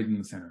and played in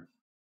the center.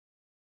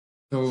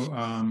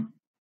 So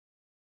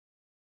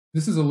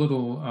this is a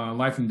little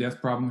life and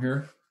death problem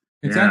here.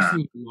 It's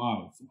actually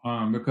alive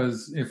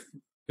because if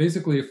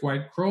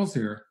white curls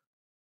here,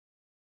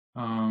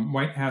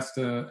 white has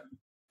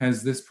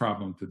this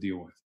problem to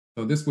deal with.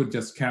 So this would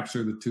just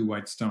capture the two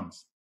white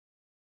stones.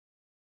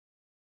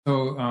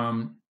 So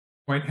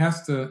white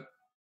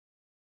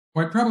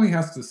probably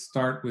has to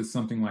start with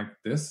something like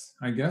this,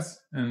 I guess,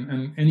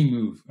 and any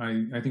move.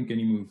 I think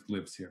any move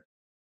lives here.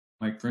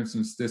 Like for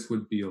instance, this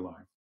would be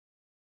alive.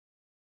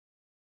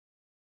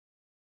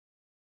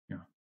 Yeah.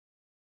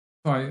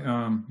 So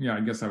I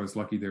guess I was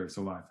lucky there. It's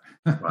alive.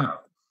 Wow.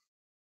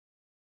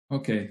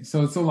 Okay,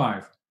 so it's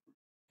alive,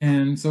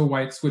 and so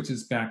white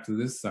switches back to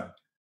this side.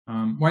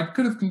 White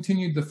could have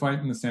continued the fight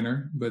in the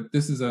center, but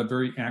this is a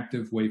very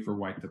active way for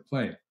white to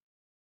play.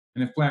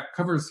 And if black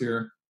covers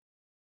here,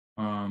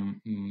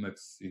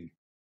 let's see.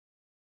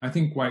 I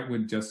think white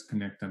would just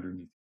connect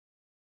underneath.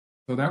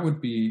 So that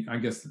would be, I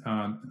guess,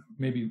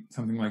 maybe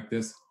something like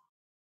this.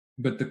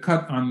 But the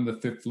cut on the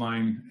fifth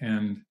line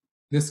and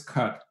this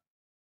cut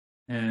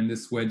and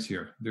this wedge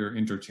here, they're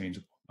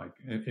interchangeable. Like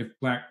if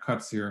black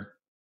cuts here,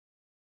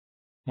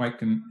 white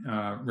can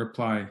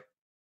reply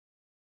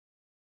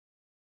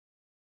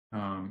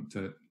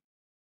to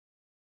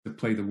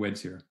play the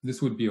wedge here.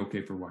 This would be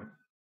okay for white.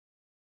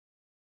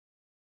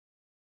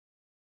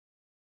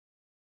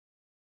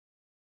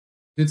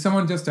 Did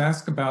someone just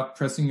ask about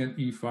pressing at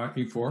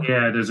E4?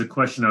 Yeah, there's a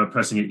question about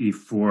pressing at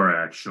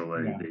E4,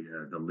 actually, yeah.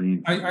 the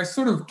lean. I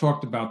sort of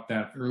talked about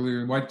that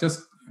earlier. White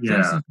just, for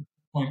instance, at this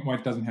point,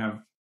 white doesn't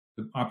have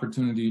the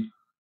opportunity.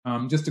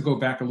 Just to go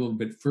back a little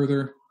bit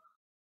further,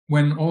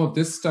 when all of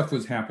this stuff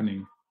was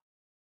happening,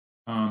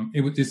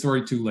 it's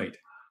already too late.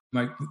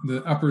 Like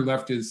the upper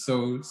left is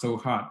so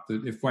hot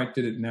that if white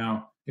did it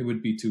now, it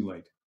would be too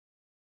late.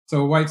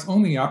 So white's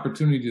only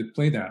opportunity to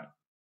play that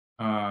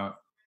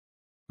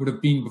would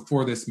have been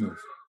before this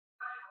move.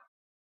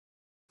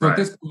 So at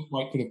this point,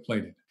 white could have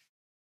played it.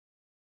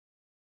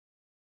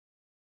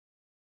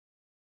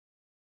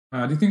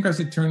 Do you think I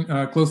should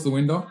close the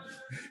window?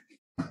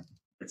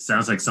 It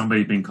sounds like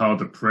somebody being called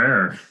to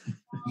prayer.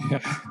 Yeah.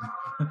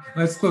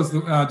 Let's close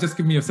just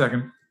give me a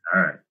second.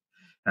 All right.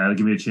 That'll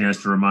give me a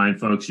chance to remind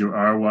folks you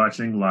are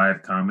watching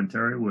live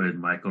commentary with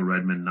Michael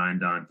Redmond,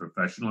 9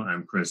 Professional.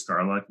 I'm Chris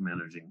Garlock,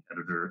 managing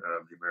editor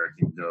of the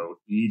American Go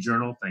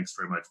e-Journal. Thanks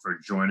very much for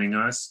joining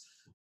us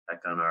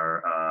back on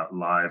our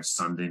live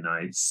Sunday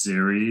night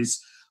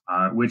series,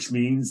 which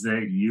means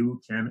that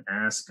you can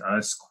ask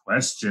us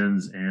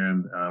questions,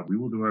 and we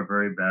will do our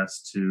very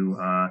best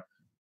to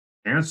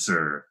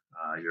answer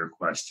your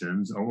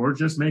questions or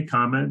just make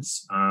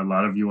comments. A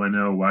lot of you I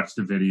know watch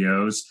the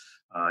videos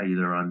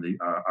either on the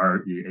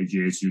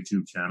AGA's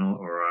YouTube channel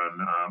or on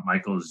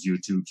Michael's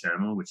YouTube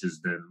channel, which has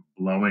been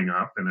blowing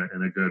up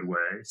in a good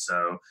way.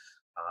 So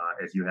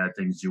if you had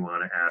things you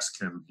want to ask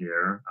him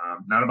here,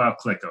 not about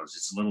Clickos,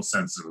 it's a little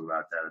sensitive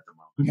about that at the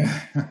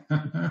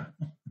moment.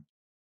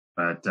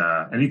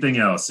 But anything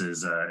else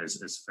is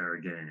fair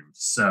game.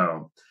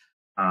 So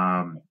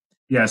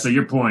so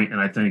your point,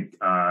 and I think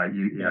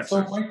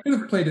so white could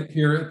have played it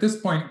here. At this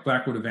point,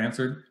 black would have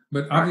answered,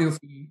 but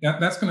obviously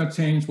that's going to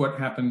change what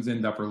happens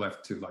in the upper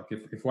left too. Like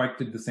if white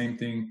did the same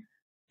thing,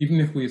 even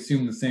if we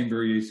assume the same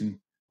variation,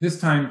 this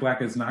time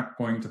black is not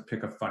going to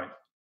pick a fight.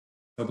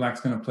 So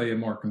black's going to play a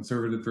more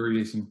conservative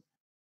variation.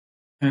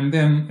 And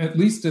then, at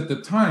least at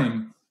the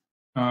time,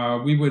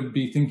 we would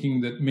be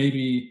thinking that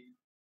maybe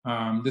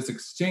this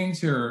exchange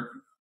here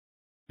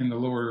in the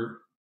lower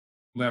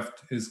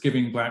left is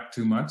giving black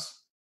too much.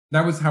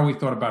 That was how we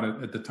thought about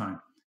it at the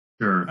time.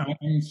 Sure.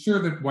 I'm sure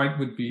that white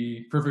would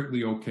be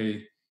perfectly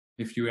okay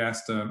if you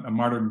asked a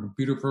modern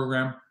computer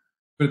program.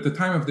 But at the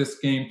time of this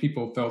game,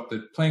 people felt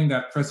that playing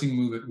that pressing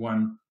move at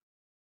 1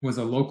 was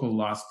a local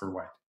loss for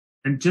white.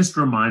 And just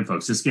remind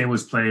folks, this game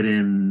was played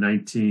in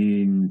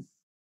 19...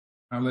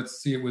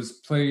 let's see, it was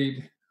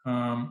played...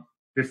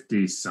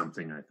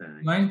 50-something, I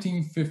think.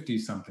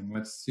 1950-something.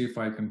 Let's see if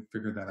I can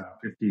figure that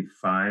out.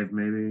 55,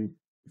 maybe?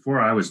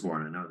 Before I was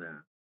born, I know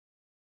that.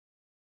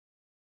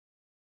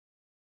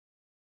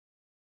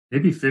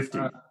 Maybe 50.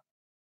 Uh,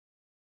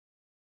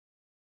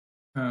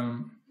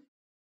 um,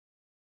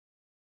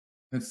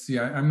 let's see.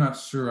 I'm not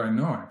sure. I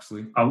know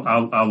actually.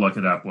 I'll look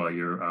it up while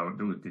you're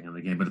looking at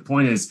the game. But the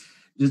point is,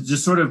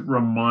 just sort of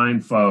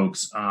remind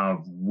folks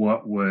of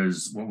what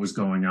was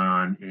going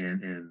on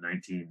in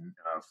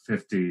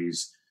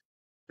 1950s.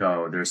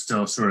 So they're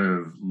still sort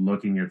of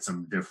looking at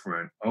some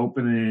different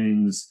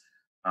openings.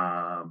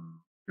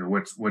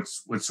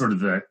 What's sort of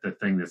the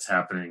thing that's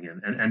happening,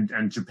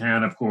 and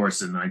Japan, of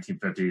course, in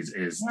 1950s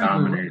is Yeah,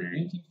 you're right.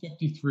 dominating.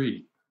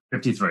 1953.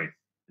 53.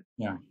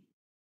 Yeah.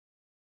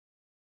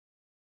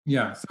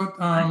 Yeah. So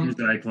Thank you,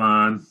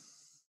 Cyclone.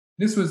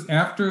 this was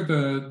after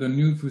the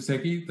new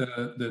fuseki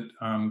that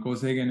Go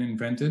Seigen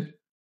invented,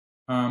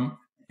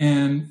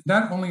 and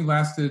that only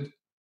lasted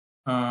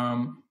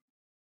um,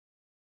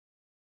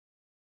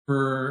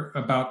 for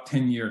about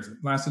 10 years. It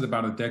lasted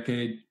about a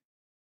decade,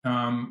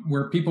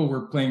 where people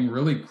were playing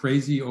really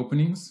crazy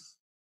openings.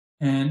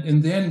 And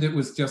in the end, it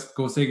was just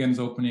Go Seigen's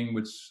opening,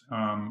 which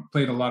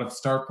played a lot of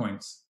star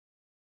points,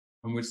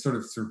 and which sort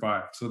of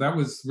survived. So that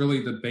was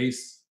really the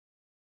base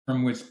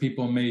from which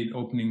people made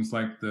openings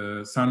like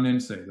the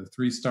Sannensei, the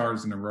 3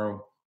 stars in a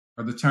row,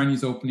 or the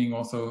Chinese opening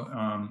also.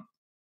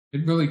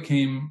 It really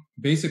came,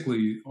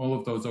 basically, all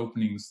of those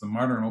openings, the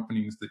modern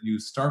openings that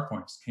use star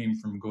points, came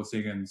from Go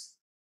Seigen's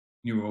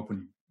new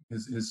opening,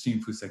 his Shin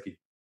Fuseki.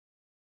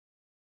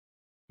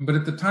 But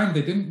at the time,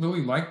 they didn't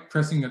really like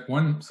pressing at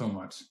 1 so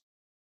much.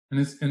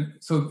 And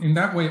so in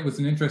that way, it was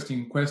an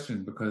interesting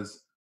question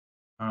because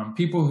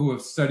people who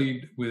have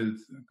studied with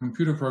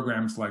computer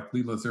programs like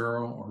Lila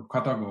Zero or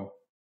Katago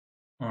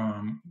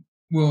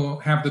will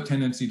have the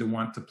tendency to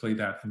want to play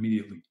that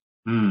immediately.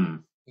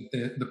 Mm.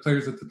 The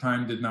players at the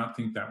time did not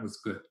think that was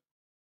good.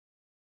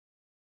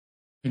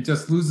 It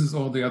just loses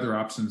all the other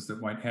options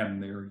that White had in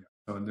the area.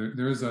 So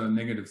there is a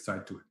negative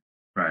side to it.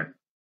 Right,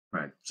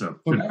 right. So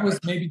that was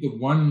maybe the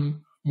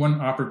one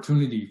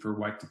opportunity for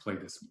White to play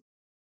this.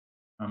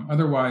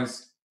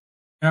 Otherwise,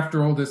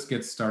 after all this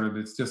gets started,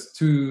 it's just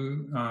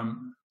too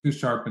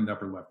sharp and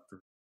upper left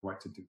for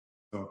White to do.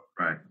 So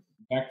right.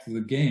 Back to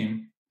the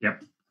game.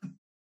 Yep.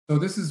 So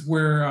this is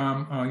where,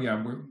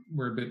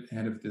 we're a bit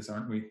ahead of this,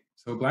 aren't we?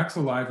 So Black's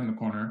alive in the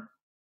corner,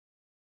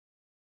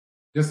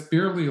 just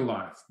barely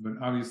alive, but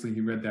obviously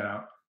he read that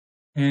out.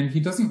 And he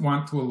doesn't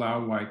want to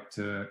allow White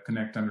to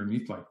connect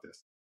underneath like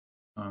this,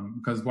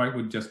 because White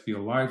would just be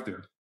alive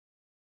there.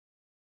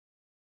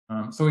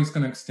 So he's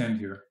going to extend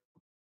here.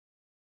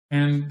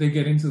 And they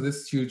get into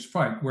this huge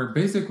fight where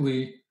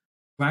basically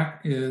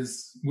Black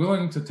is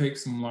willing to take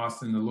some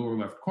loss in the lower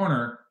left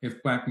corner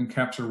if Black can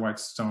capture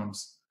White's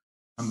stones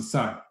on the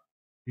side.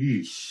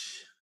 Yeesh.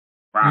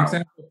 Wow. An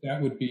example of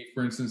that would be,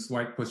 for instance,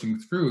 White pushing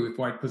through. If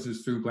White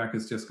pushes through, Black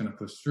is just going to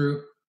push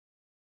through.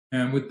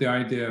 And with the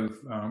idea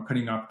of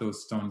cutting off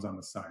those stones on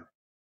the side.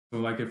 So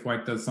like if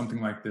White does something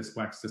like this,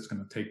 Black's just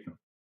going to take them.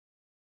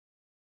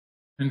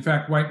 In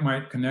fact, White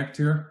might connect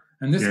here.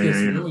 And this gets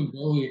really,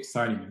 really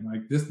exciting.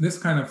 Like this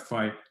kind of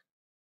fight,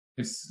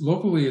 it's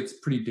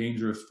pretty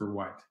dangerous for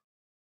White.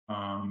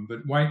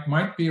 But White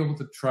might be able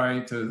to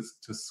try to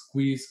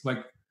squeeze,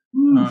 like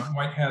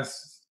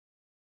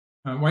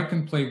White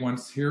can play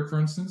once here, for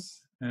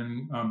instance,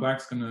 and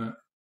Black's going to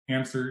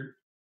answer.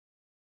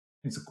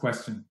 It's a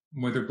question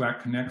whether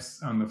Black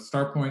connects on the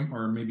star point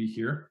or maybe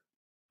here.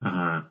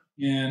 Uh-huh.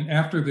 And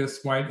after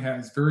this, White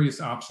has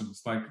various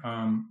options. Like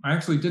I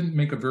actually didn't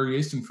make a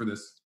variation for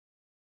this.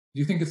 Do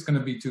you think it's going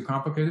to be too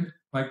complicated?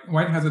 Like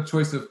White has a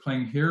choice of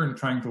playing here and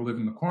trying to live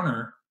in the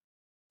corner,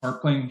 or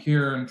playing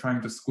here and trying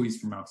to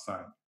squeeze from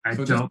outside. I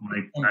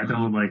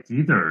don't like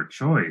either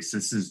choice.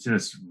 This is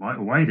just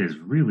White is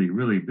really,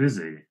 really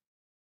busy.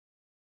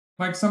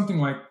 Like something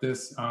like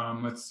this.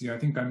 Let's see. I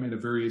think I made a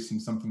variation,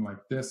 something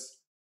like this,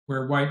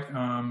 where White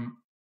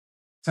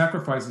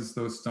sacrifices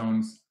those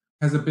stones,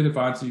 has a bit of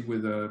aji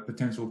with a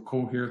potential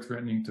ko here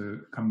threatening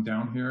to come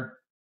down here,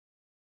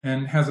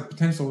 and has a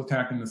potential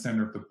attack in the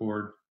center of the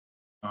board,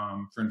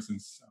 for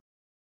instance,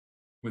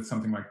 with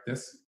something like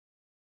this.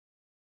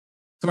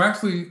 So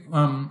actually,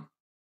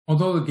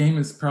 although the game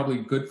is probably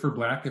good for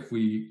Black if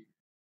we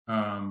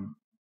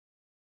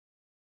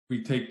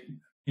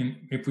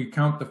if we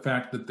count the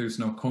fact that there's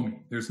no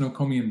komi. There's no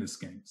komi in this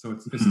game, so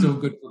it's still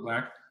good for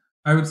Black.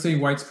 I would say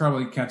White's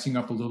probably catching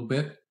up a little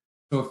bit.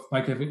 So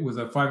if it was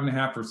a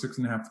 5.5 or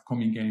 6.5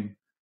 komi game,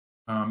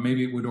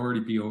 maybe it would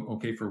already be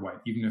okay for White,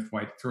 even if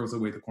White throws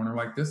away the corner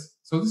like this.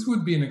 So this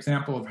would be an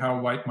example of how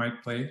White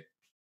might play.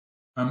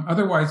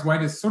 Otherwise,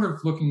 White is sort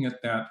of looking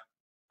at that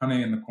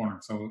hane in the corner.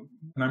 So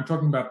when I'm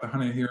talking about the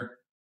hane here,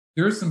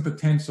 there is some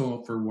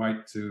potential for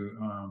White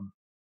to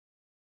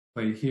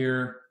play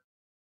here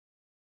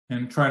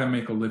and try to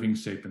make a living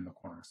shape in the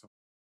corner. So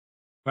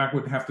Black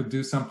would have to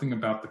do something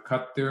about the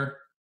cut there.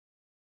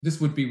 This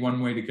would be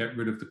one way to get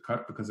rid of the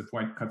cut, because if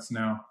White cuts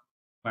now,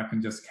 Black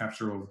can just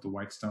capture all of the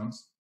white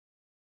stones.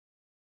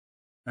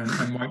 And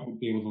White would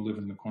be able to live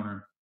in the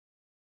corner.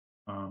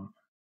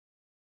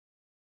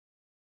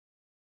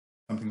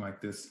 Something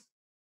like this.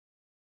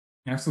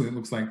 Actually, it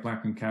looks like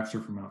Black can capture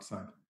from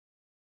outside.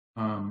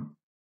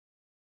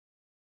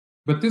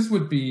 But this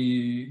would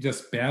be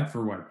just bad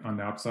for white on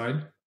the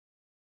outside,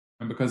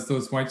 and because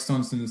those white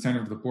stones in the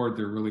center of the board,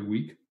 they're really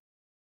weak.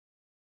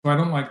 So I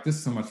don't like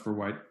this so much for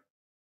white.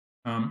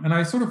 And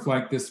I sort of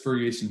like this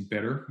variation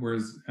better,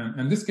 whereas,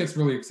 and this gets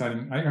really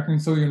exciting. I can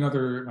show you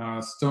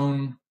another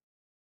stone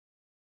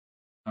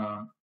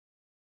uh,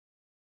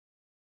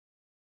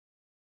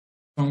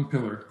 stone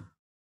pillar,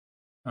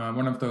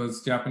 one of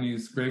those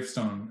Japanese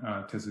gravestone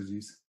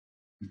tessujis.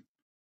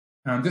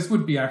 This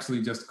would be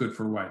actually just good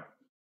for white,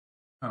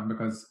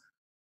 because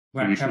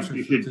black you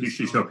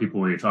should show people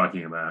what you're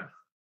talking about.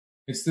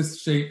 It's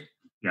this shape.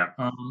 Yeah.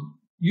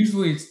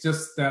 Usually it's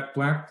just that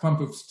black clump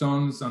of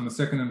stones on the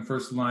second and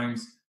first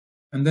lines,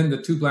 and then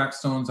the two black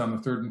stones on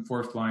the third and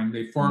fourth line.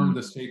 They form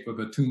the shape of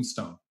a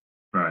tombstone.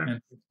 Right.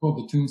 And it's called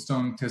the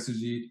tombstone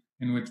tessuji,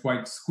 in which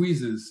white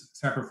squeezes,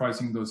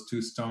 sacrificing those two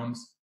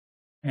stones.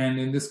 And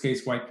in this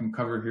case, white can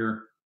cover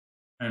here,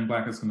 and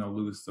black is going to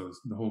lose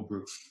the whole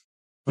group.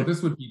 So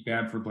this would be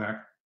bad for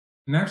black.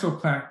 In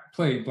actual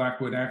play, black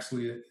would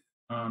actually,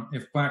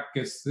 if black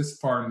gets this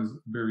far in the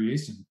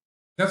variation,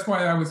 that's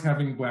why I was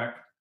having black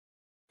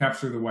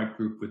capture the white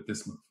group with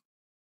this move.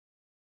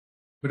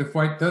 But if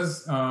black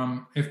does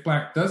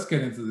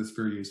get into this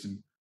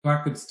variation,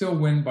 black could still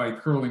win by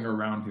curling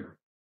around here.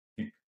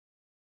 I think.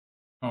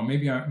 Oh,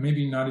 maybe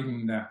not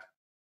even that.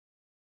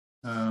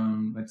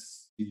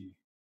 Let's see.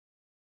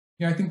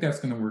 Yeah, I think that's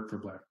going to work for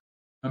black.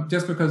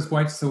 Just because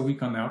white's so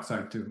weak on the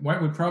outside too.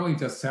 White would probably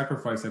just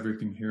sacrifice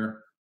everything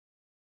here,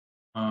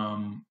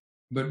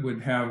 but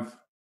would have.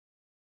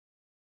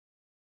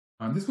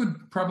 This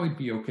would probably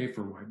be okay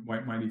for white.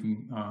 White might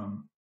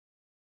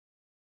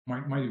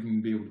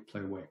even be able to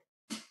play away.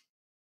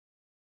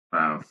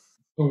 Wow.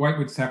 So white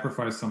would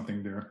sacrifice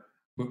something there,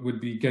 but would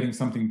be getting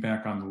something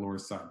back on the lower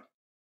side.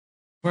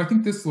 So I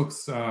think this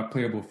looks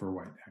playable for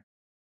white.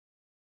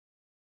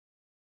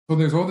 So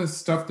there's all this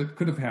stuff that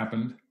could have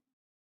happened,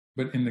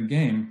 but in the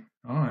game,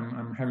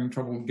 I'm having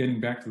trouble getting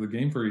back to the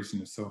game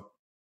variation. So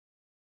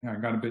yeah, I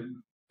got a bit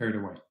carried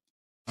away.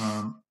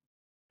 That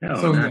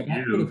could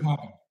have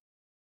happened.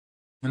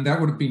 And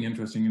that would have been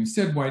interesting.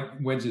 Instead, white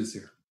wedges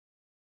here.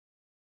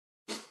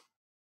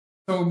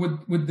 So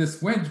with this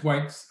wedge,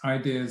 white's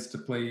idea is to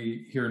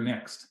play here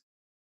next.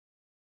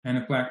 And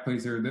if black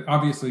plays here,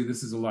 obviously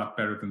this is a lot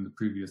better than the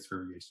previous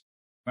variation.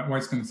 But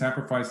white's going to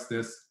sacrifice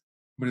this,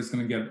 but it's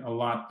going to get a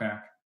lot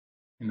back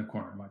in the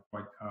corner. Like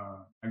white,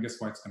 I guess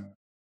white's going to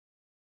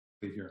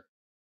play here.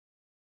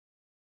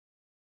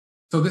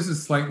 So this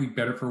is slightly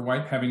better for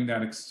white, having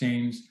that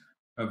exchange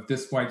of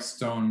this white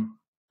stone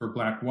for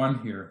black 1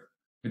 here.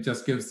 It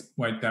just gives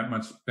white that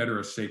much better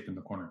a shape in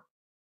the corner.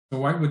 So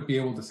white would be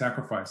able to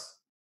sacrifice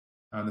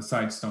the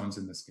side stones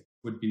in this case,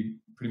 would be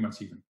pretty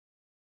much even.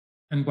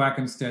 And black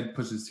instead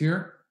pushes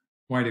here,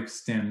 white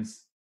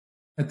extends.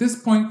 At this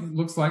point, it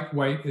looks like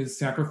white is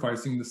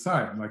sacrificing the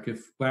side. Like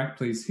if black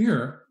plays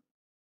here,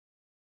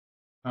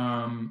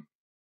 and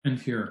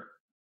here.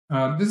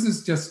 This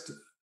is just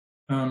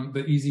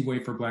the easy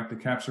way for black to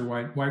capture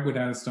white. White would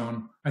add a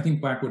stone. I think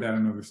black would add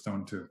another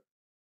stone too.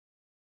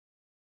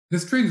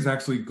 This trade is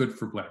actually good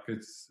for black.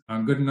 It's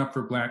good enough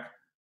for black.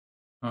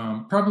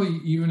 Probably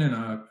even in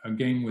a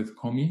game with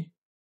Komi,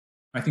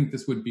 I think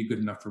this would be good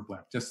enough for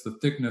black. Just the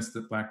thickness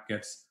that black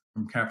gets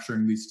from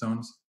capturing these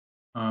stones.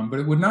 But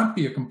it would not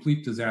be a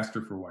complete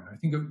disaster for white. I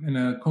think in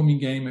a Komi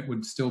game, it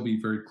would still be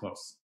very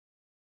close.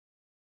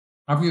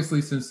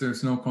 Obviously, since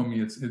there's no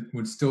Komi, it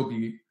would still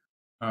be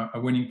a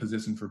winning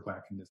position for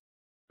black in this.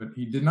 But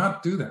he did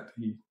not do that.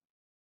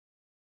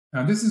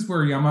 This is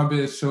where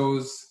Yamabe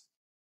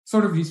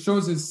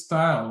shows his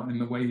style in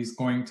the way he's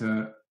going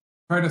to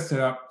try to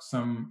set up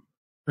some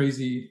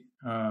crazy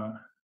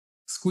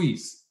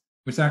squeeze,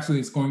 which actually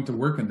is going to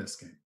work in this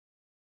game.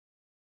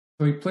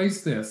 So he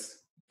plays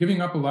this,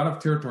 giving up a lot of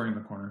territory in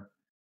the corner,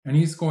 and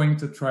he's going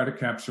to try to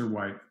capture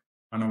white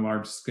on a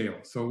large scale.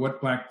 So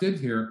what black did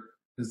here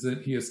is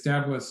that he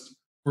established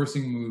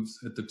forcing moves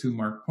at the 2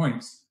 marked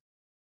points,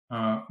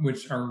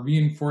 which are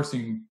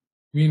reinforcing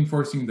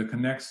the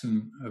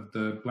connection of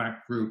the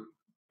black group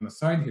on the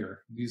side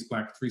here, these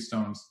black 3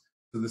 stones,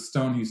 to the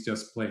stone he's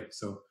just played.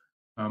 So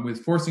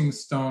with forcing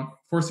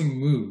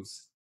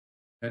moves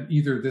at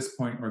either this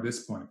point or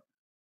this point,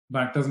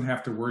 black doesn't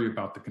have to worry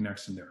about the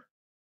connection there.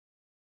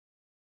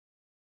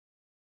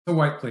 So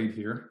white played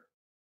here.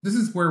 This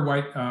is where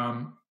white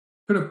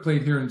could have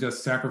played here and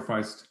just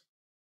sacrificed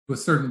to a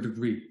certain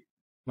degree.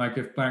 Like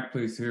if black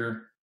plays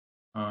here,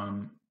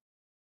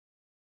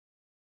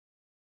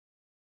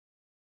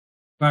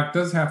 black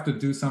does have to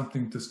do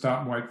something to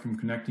stop white from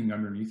connecting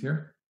underneath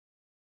here.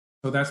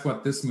 So that's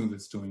what this move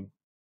is doing.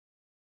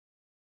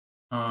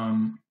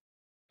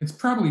 It's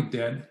probably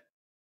dead,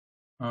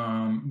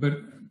 but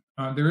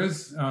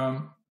there's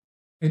some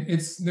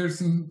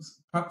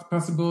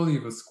possibility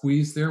of a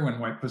squeeze there when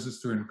white pushes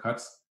through and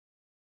cuts.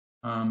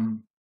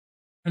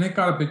 And it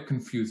got a bit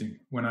confusing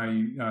when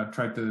I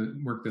tried to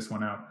work this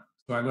one out.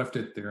 So I left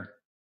it there.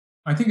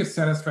 I think it's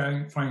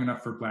satisfying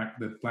enough for black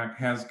that black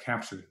has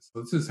captured it.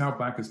 So this is how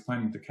black is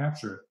planning to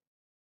capture it.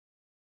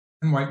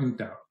 And white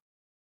moved out.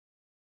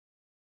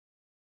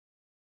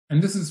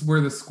 and this is where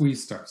the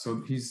squeeze starts.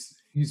 So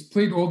he's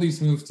played all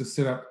these moves to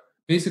set up.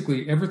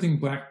 Basically, everything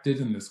black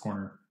did in this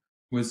corner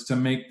was to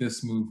make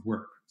this move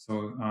work.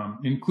 So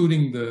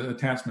including the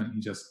attachment he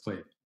just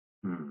played.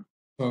 Hmm.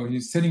 So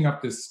he's setting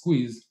up this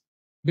squeeze.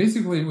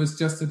 Basically, it was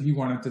just that he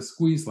wanted to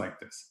squeeze like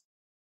this.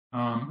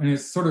 And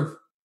it's sort of,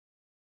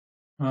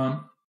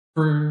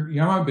 for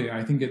Yamabe,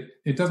 I think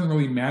it doesn't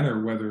really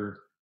matter whether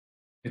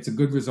it's a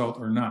good result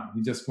or not.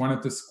 He just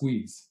wanted to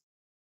squeeze.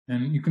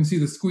 And you can see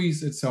the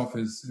squeeze itself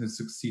has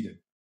succeeded.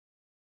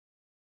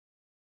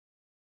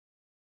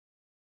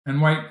 And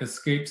white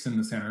escapes in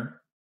the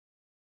center,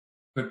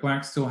 but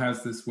black still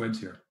has this wedge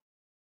here.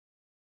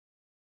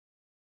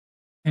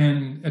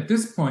 And at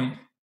this point,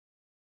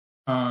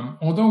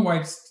 although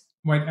white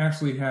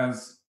actually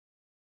has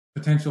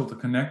potential to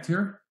connect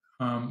here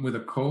with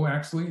a ko,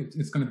 actually,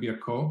 it's going to be a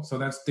ko. So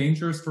that's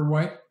dangerous for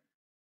white.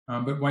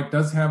 But white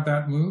does have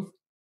that move.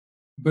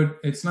 But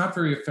it's not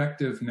very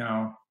effective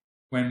now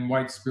when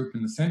white's group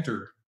in the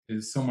center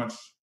is so much,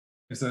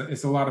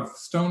 it's a lot of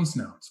stones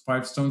now. It's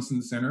 5 stones in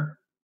the center.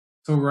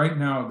 So right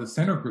now, the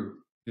center group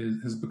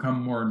has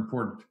become more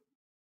important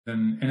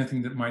than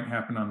anything that might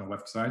happen on the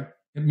left side.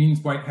 It means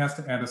white has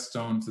to add a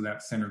stone to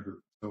that center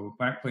group. So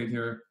black played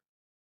here,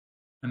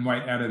 and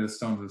white added a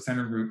stone to the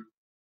center group.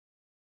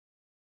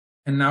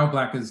 And now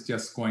black is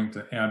just going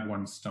to add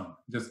 1 stone,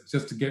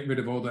 just to get rid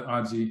of all the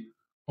aji,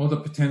 all the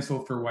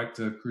potential for white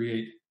to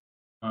create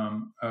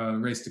a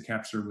race to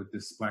capture with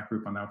this black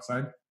group on the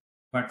outside.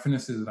 Black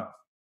finishes it off.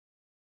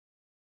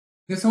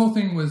 This whole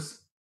thing was,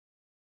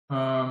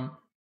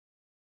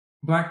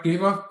 black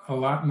gave up a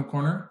lot in the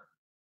corner,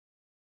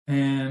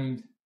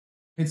 and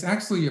it's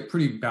actually a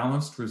pretty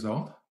balanced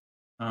result.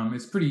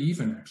 It's pretty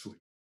even, actually.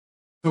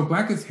 So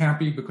black is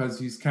happy because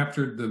he's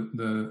captured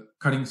the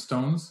cutting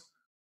stones.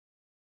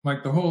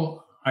 Like the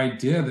whole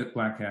idea that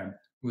black had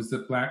was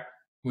that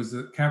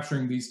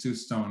capturing these 2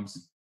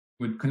 stones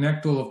would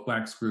connect all of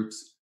black's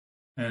groups,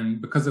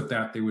 and because of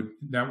that,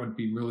 that would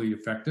be really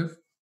effective.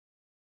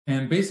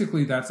 And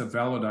basically, that's a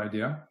valid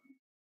idea.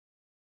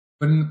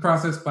 But in the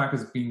process, black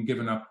has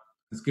given up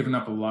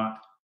a lot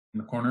in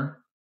the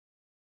corner.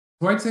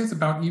 So I'd say it's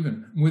about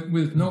even.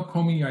 With no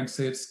komi, I'd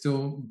say it's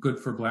still good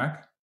for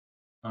black.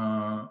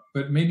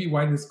 But maybe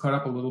white has caught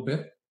up a little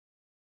bit.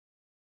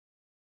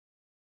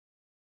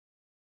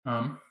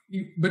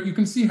 But you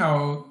can see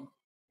how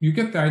you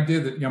get the idea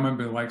that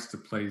Yamabe likes to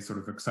play sort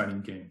of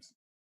exciting games.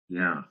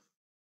 Yeah.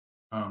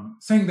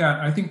 Saying that,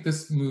 I think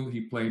this move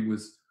he played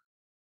was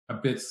a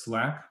bit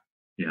slack.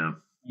 Yeah.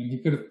 And he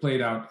could have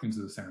played out into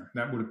the center.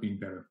 That would have been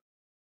better.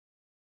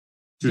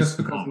 Just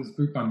because his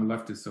group on the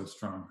left is so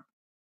strong.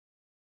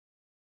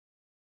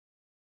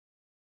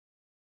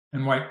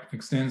 And white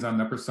extends on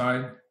the upper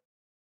side.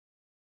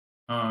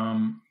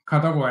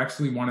 Kadawo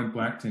actually wanted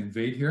black to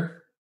invade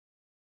here.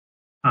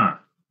 Huh,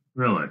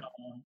 really?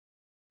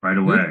 Right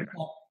away.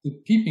 The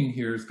peeping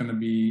here is going to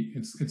be,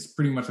 it's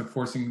pretty much a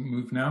forcing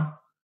move now.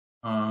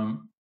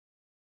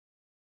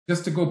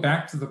 Just to go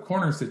back to the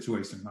corner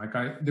situation,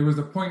 there was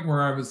a point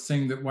where I was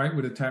saying that white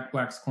would attack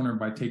black's corner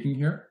by taking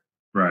here.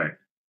 Right.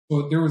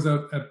 So there was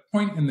a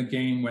point in the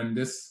game when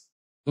this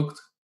looked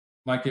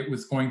like it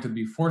was going to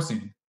be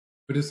forcing,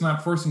 but it's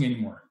not forcing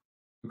anymore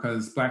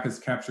because black has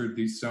captured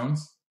these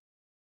stones.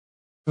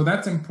 So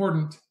that's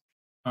important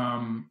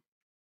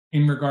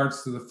in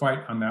regards to the fight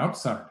on the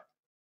outside,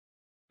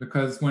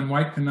 because when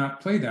white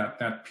cannot play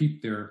that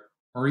peep there,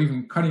 or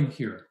even cutting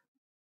here,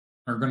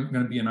 are going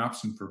to be an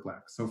option for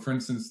black. So for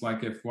instance,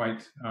 like if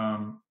white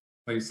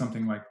plays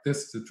something like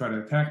this to try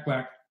to attack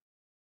black,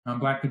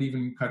 black could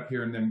even cut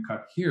here and then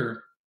cut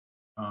here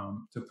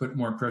to put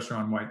more pressure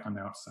on white on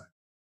the outside.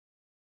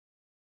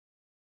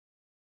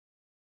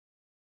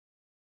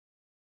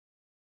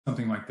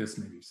 Something like this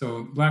maybe.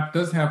 So black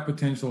does have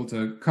potential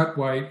to cut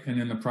white,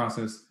 and in the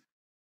process,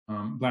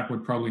 black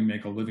would probably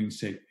make a living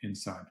shape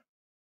inside.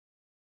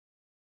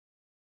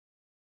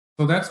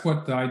 So that's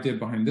what the idea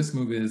behind this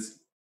move is.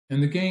 In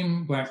the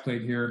game black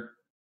played here,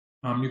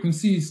 you can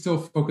see he's still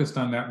focused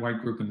on that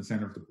white group in the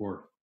center of the board.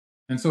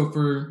 And so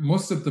for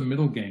most of the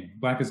middle game,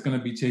 black is going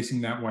to be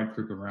chasing that white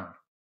group around.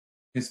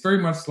 It's very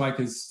much like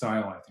his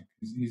style, I think.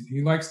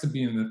 He likes to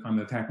be on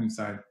the attacking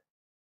side.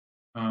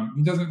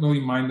 He doesn't really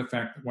mind the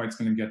fact that white's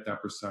going to get the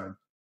upper side.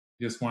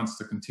 He just wants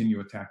to continue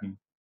attacking.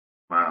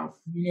 Wow.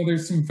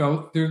 There's some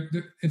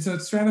it's a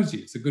strategy.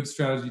 It's a good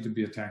strategy to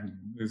be attacking.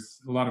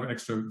 There's a lot of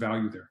extra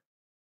value there.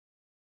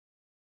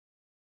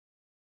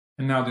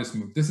 And now this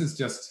move. This is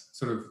just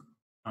sort of,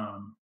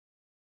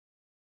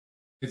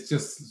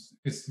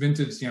 it's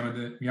vintage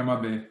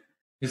Yamabe.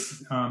 It's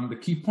the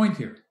key point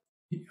here.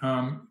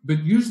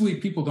 But usually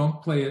people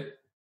don't play it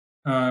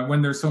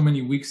when there's so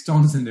many weak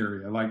stones in the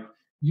area. Like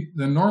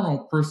the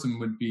normal person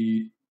would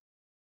be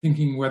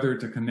thinking whether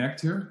to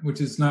connect here,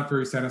 which is not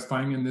very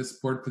satisfying in this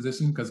board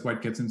position because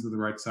white gets into the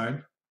right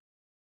side.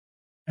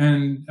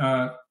 And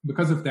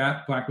because of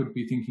that, black would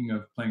be thinking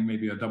of playing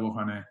maybe a double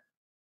hane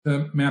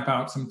to map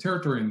out some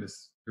territory in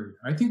this area.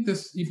 I think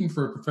this, even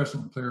for a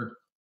professional player,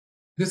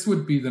 this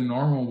would be the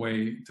normal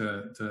way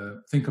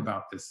to think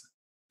about this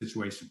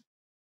situation.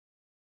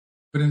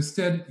 But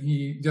instead,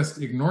 he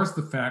just ignores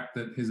the fact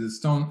that his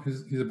stone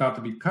is about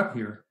to be cut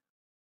here,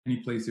 and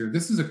he plays here.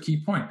 This is a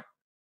key point.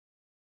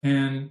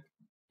 And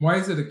why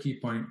is it a key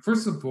point?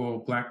 First of all,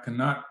 black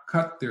cannot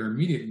cut there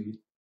immediately,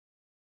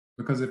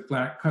 because if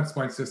black cuts,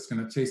 white's just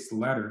going to chase the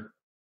ladder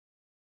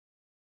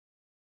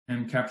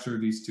and capture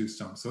these two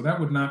stones. So that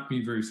would not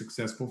be very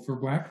successful for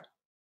black.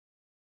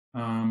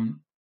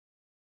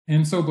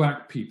 And so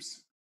black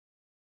peeps.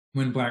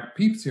 When black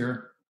peeps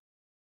here,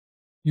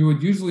 you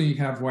would usually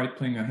have white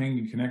playing a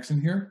hanging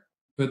connection here,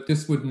 but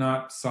this would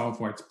not solve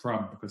white's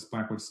problem because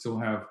black would still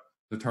have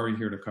the tari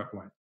here to cut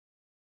white.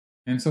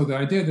 And so the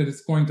idea that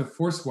it's going to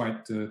force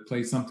white to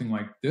play something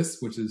like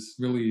this, which is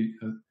really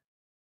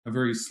a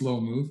very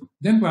slow move,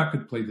 then black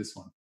could play this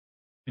one.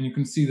 And you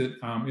can see that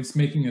it's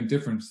making a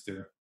difference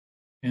there,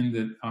 and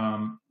that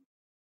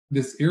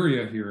this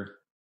area here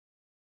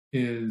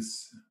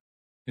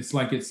it's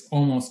like it's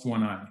almost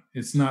one eye.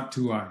 It's not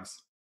two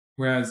eyes.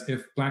 Whereas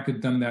if black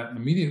had done that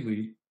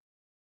immediately,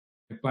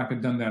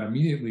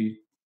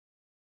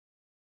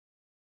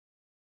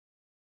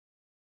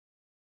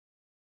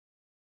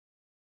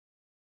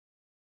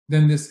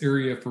 then this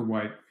area for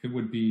white, it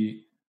would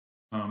be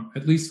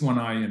at least one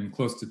eye and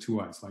close to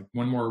two eyes. Like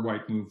one more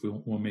white move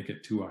will make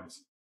it two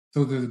eyes.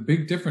 So there's a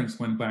big difference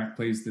when black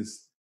plays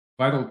this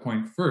vital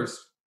point first,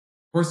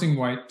 forcing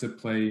white to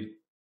play,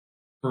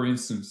 for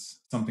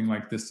instance, something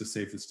like this to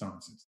save the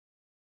stones.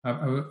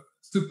 A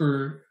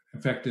super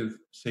effective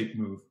shape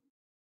move.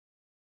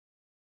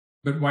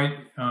 But white,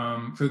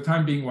 for the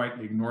time being, white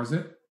ignores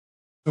it.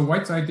 So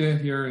white's idea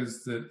here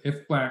is that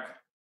if black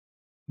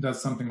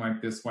does something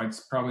like this,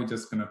 white's probably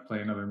just going to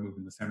play another move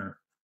in the center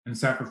and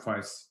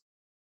sacrifice,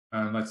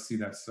 let's see,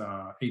 that's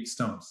 8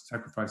 stones,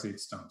 sacrifice 8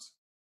 stones.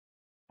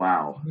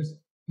 Wow.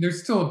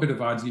 There's still a bit of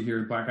aji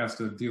here. Black has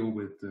to deal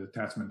with the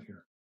attachment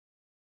here.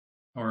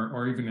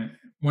 Or even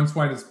once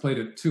white has played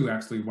it 2,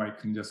 actually white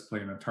can just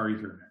play an Atari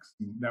here next.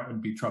 And that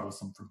would be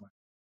troublesome for black.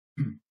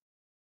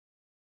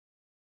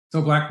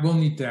 So black will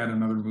need to add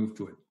another move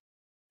to it.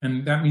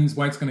 And that means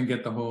white's going to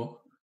get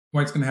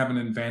white's going to have an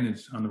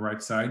advantage on the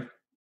right side.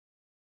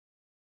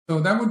 So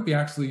that would be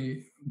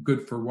actually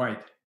good for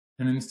white.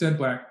 And instead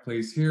black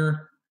plays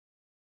here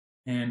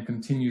and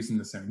continues in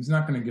the center. He's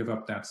not going to give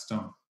up that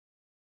stone.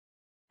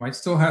 White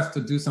still has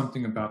to do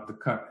something about the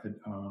cut at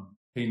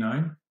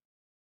K9.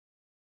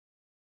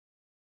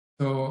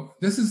 So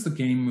this is the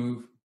game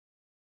move.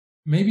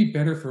 Maybe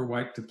better for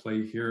white to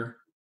play here.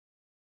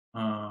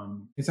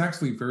 It's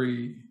actually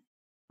very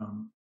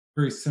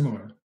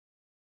similar,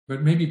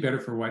 but maybe better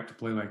for white to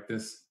play like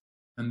this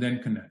and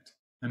then connect.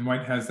 And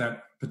white has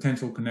that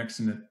potential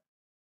connection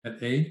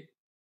at A.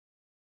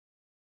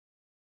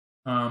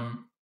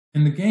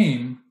 In the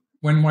game,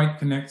 when white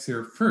connects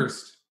here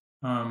first,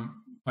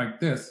 like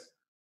this,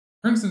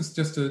 for instance,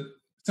 just to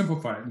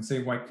simplify it and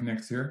say white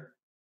connects here,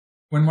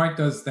 when white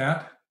does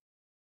that,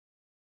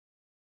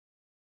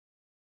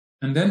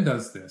 and then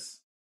does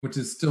this, which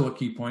is still a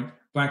key point,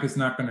 black is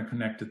not going to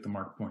connect at the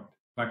mark point.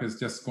 Black is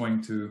just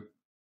going to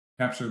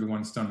capture the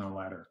one stone on the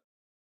ladder.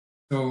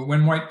 So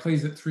when white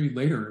plays at 3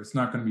 later, it's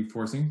not going to be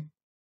forcing.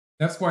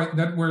 That's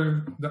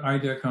where the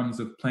idea comes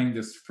of playing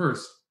this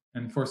first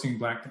and forcing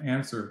black to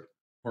answer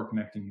for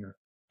connecting here.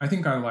 I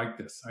think I like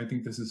this. I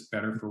think this is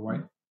better for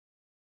white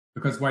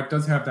because white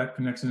does have that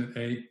connection at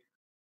A,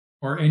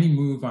 or any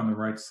move on the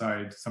right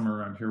side somewhere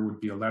around here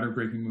would be a ladder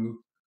breaking move,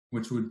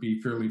 which would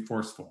be fairly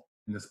forceful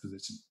in this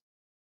position.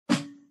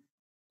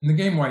 In the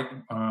game, white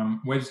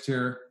wedged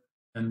here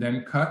and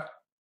then cut.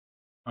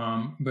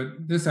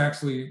 But this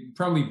actually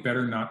probably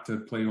better not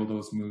to play all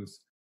those moves.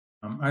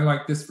 I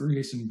like this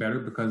variation better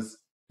because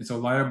it's a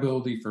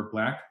liability for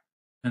black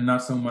and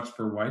not so much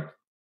for white.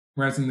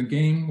 Whereas in the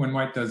game, when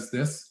white does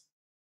this,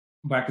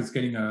 black is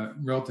getting a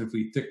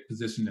relatively thick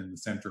position in the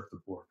center of the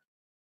board.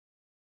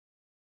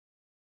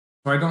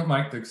 So I don't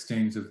like the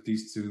exchange of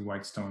these 2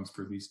 white stones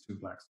for these 2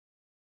 blacks.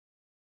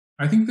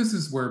 I think this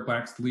is where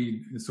black's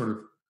lead is sort of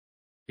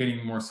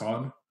getting more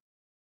solid.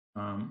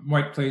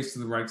 White plays to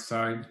the right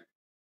side,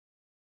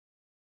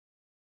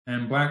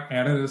 and black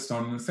added a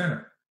stone in the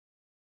center.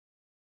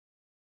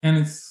 And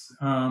it's,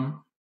 I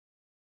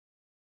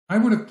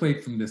would have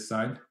played from this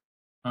side,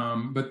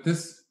 but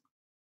this,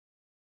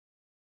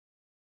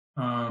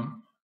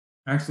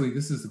 actually,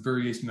 this is the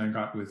variation I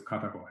got with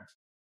Katago,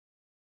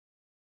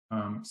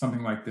 actually.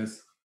 Something like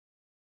this.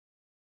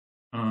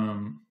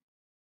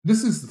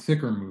 This is the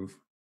thicker move.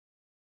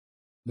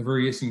 The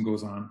variation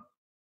goes on.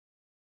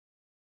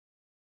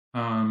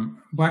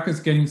 Black is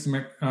getting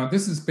some,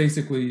 this is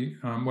basically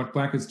what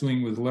black is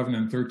doing with 11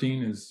 and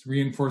 13 is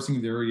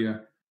reinforcing the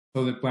area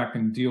so that black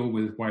can deal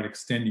with white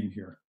extending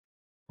here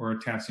or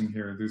attaching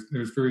here.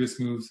 There's various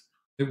moves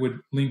that would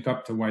link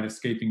up to white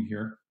escaping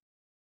here.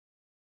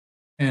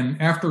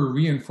 And after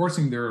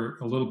reinforcing there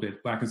a little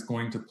bit, black is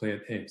going to play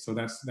at A. So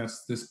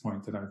that's this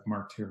point that I've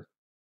marked here,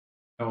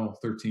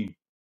 L13,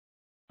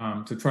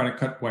 to try to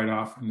cut white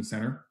off in the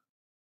center.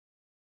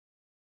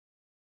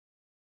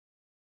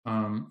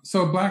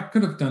 So black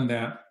could have done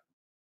that.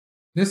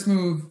 This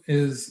move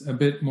is a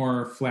bit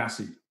more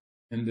flashy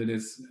in that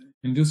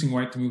inducing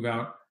white to move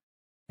out.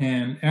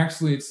 And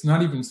actually, it's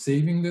not even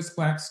saving this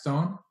black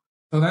stone.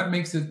 So that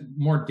makes it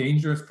more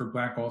dangerous for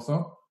black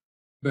also.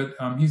 But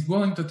he's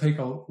willing to take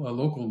a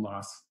local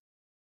loss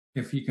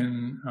if he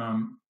can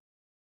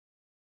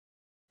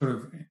sort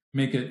of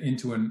make it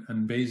into an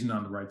invasion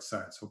on the right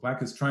side. So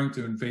black is trying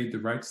to invade the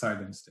right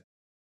side instead.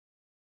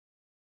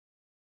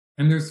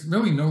 And there's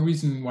really no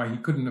reason why he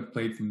couldn't have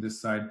played from this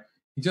side.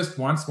 He just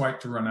wants white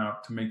to run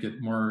out to make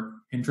it more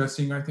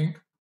interesting, I think.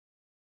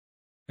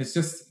 It's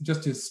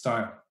just his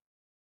style.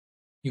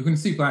 You can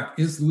see black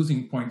is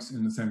losing points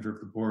in the center of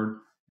the board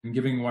and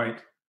giving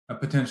white a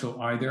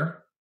potential eye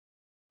there.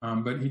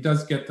 But he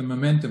does get the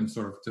momentum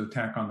sort of to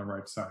attack on the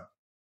right side.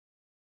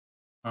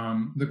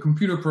 The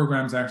computer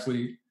programs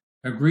actually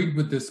agreed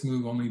with this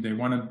move, only they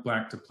wanted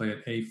black to play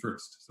at A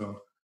first.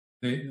 So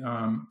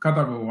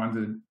Katago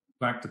wanted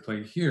black to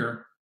play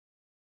here.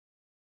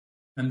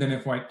 And then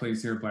if white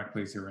plays here, black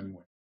plays here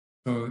anyway.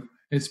 So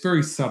it's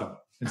very subtle.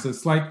 It's a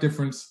slight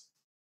difference,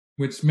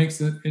 which makes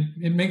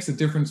it makes a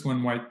difference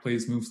when white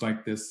plays moves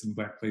like this and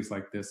black plays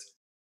like this.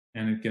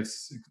 And it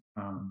gets,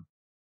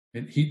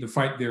 the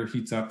fight there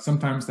heats up.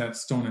 Sometimes that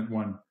stone at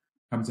 1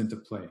 comes into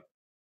play.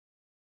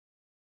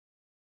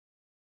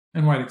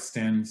 And white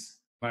extends,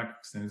 black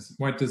extends.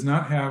 White does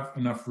not have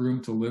enough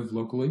room to live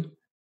locally.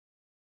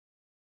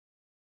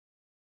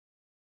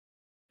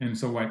 And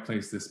so white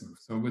plays this move.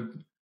 So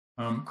with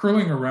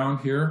curling around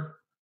here,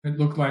 it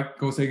looked like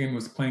Seigen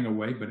was playing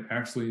away, but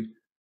actually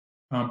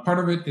part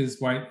of it is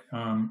white.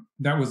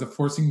 That was a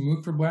forcing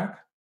move for black.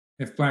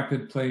 If black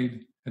had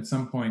played at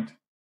some point,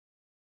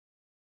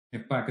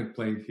 if black had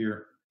played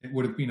here, it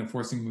would have been a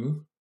forcing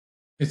move.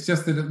 It's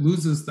just that it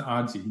loses the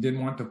aji. He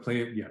didn't want to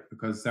play it yet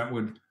because that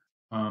would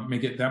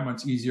make it that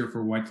much easier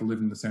for white to live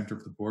in the center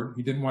of the board.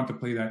 He didn't want to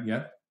play that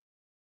yet.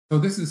 So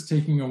this is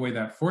taking away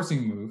that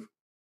forcing move,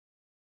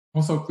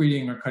 also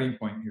creating a cutting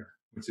point here,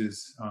 which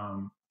is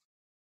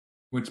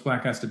which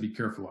black has to be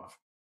careful of.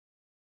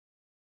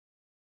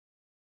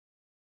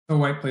 So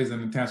white plays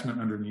an attachment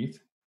underneath,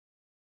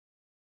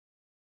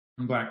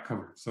 and black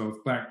covers. So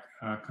if black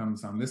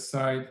comes on this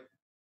side,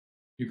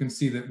 you can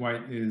see that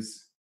white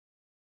is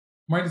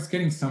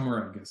getting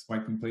somewhere, I guess.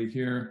 White can play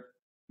here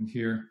and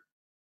here,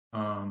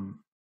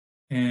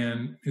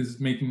 and is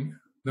making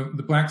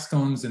the black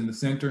stones in the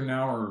center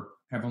now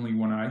have only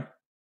one eye.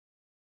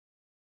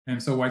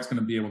 And so white's going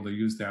to be able to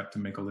use that to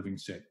make a living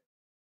shape.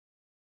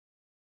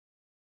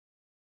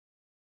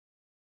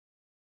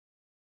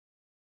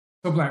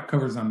 So black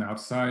covers on the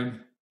outside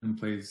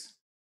and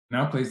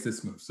now plays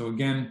this move. So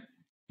again,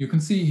 you can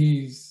see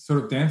he's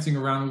sort of dancing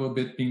around a little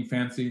bit, being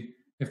fancy.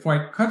 If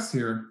white cuts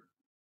here,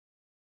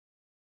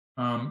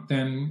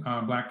 then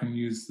black can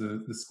use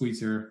the squeeze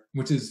here,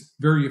 which is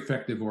very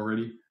effective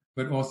already,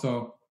 but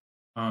also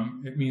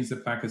it means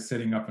that black is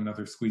setting up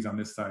another squeeze on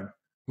this side,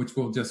 which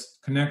will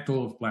just connect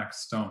all of black's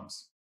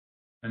stones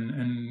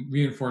and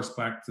reinforce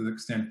black to the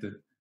extent that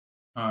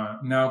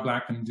now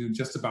black can do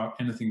just about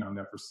anything on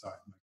the upper side.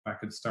 Black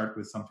could start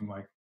with something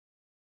like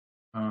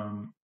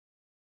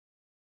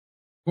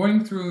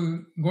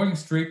going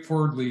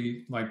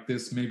straightforwardly like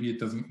this. Maybe it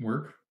doesn't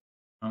work.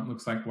 It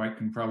looks like white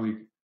can probably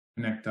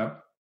connect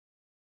up,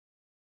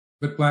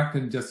 but black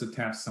can just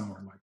attach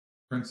somewhere. Like,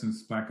 for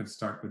instance, black could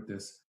start with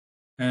this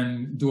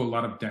and do a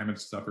lot of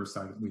damage to the upper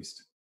side at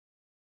least.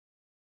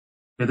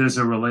 Yeah, there's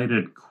a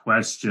related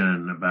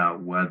question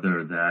about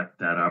whether that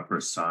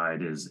upper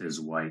side is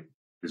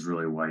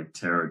really white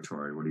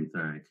territory. What do you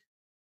think?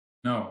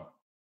 No.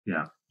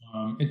 Yeah.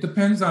 It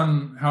depends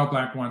on how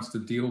black wants to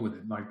deal with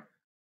it. Like,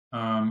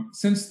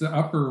 since the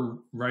upper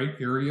right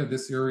area,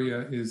 this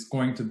area is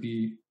going to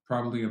be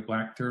probably a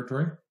black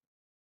territory,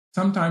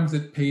 sometimes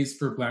it pays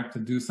for black to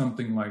do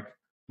something like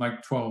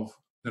 12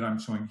 that I'm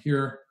showing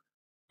here,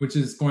 which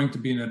is going to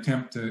be an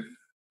attempt to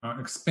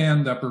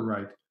expand the upper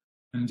right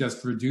and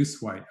just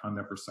reduce white on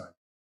the upper side.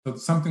 So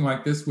something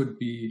like this would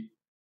be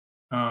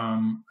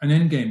an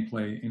endgame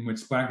play in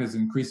which black is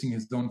increasing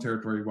his own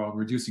territory while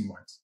reducing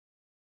white's.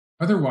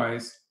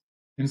 Otherwise,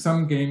 in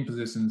some game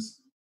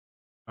positions,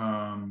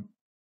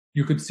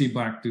 you could see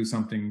black do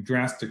something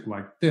drastic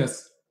like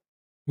this,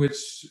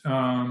 which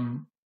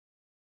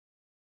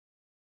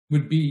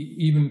would be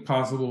even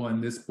possible in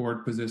this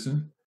board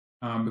position,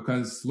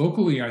 because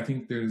locally I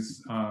think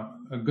there's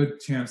a good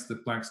chance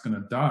that black's going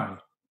to die.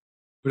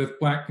 But if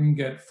black can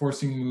get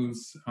forcing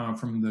moves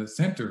from the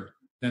center,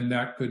 then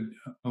that could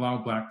allow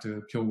black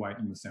to kill white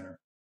in the center.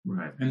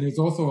 Right. And there's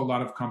also a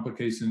lot of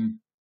complication,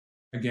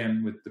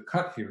 again, with the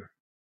cut here,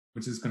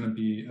 which is going to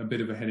be a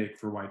bit of a headache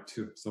for white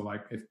too. So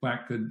like if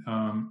black could,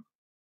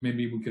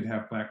 maybe we could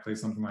have black play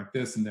something like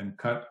this and then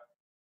cut.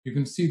 You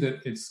can see that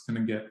it's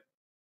going to get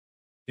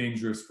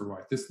dangerous for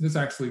white. This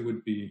actually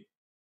would be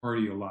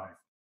already alive.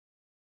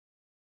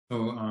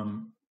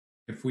 So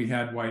if we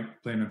had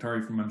white play an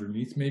Atari from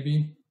underneath,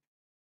 maybe,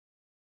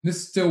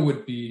 this still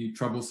would be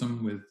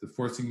troublesome with the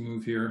forcing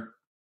move here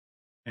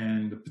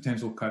and the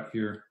potential cut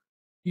here.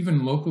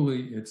 Even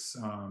locally, it's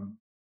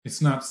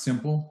not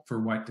simple for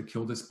white to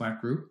kill this black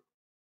group.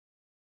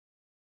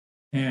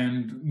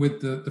 And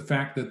with the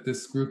fact that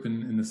this group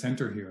in the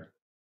center here,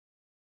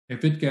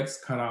 if it gets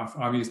cut off,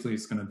 obviously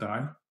it's going to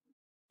die.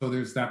 So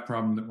there's that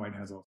problem that white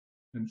has also.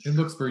 And it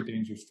looks very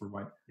dangerous for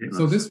white.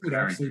 So this would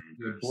actually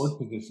be a board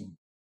position.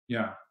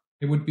 Yeah,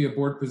 it would be a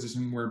board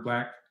position where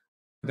black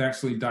would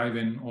actually dive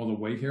in all the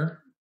way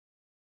here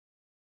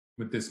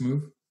with this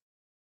move.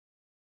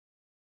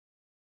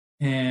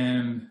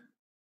 And,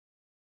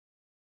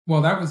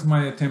 well, that was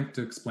my attempt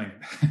to explain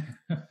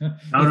it.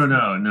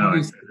 No.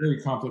 It's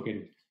very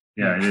complicated.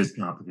 Yeah, it is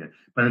complicated.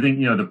 But I think,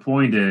 the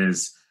point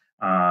is,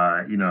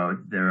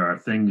 there are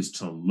things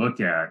to look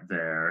at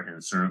there,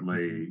 and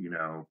certainly,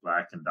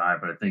 black can die.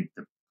 But I think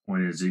the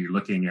point is that you're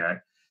looking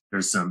at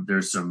there's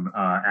some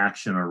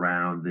action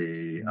around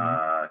the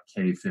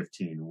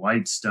K15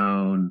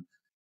 Whitestone.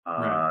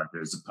 Right.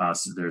 There's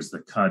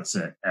the cuts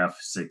at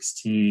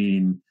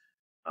F16.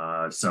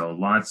 So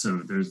lots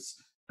of those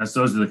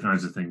are the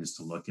kinds of things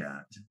to look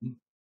at.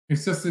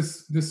 It's just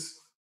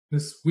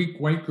this weak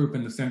white group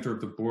in the center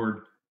of the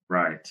board.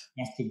 Right.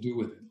 Has to do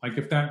with it. Like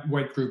if that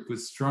white group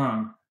was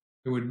strong,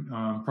 it would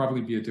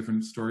probably be a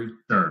different story.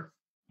 Sure.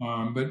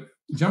 But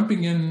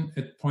jumping in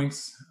at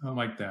points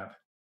like that,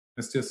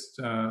 let's just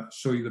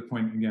show you the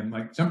point again.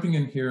 Like jumping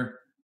in here,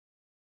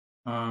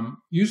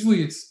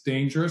 usually it's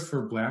dangerous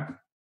for black,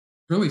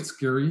 really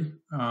scary.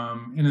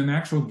 In an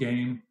actual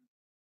game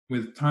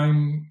with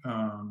time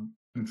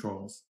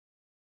controls,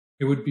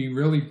 it would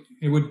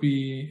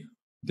be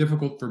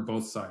difficult for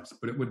both sides,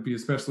 but it would be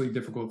especially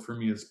difficult for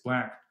me as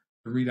black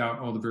to read out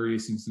all the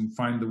variations and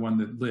find the one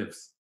that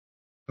lives.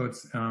 So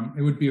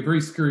it would be a very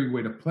scary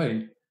way to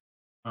play.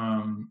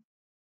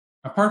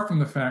 Apart from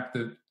the fact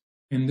that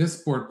in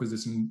this board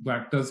position,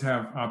 black does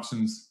have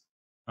options.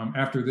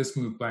 After this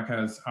move, black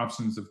has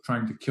options of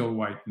trying to kill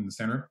white in the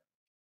center,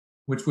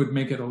 which would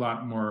make it a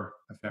lot more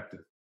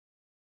effective.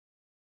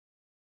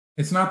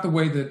 It's not the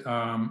way that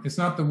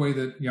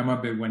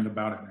Yamabe went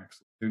about it.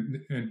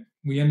 Actually,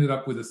 we ended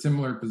up with a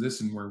similar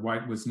position where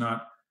white was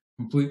not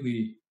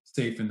completely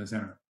safe in the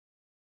center.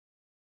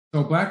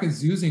 So black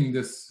is using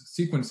this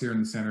sequence here in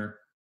the center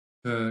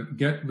to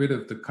get rid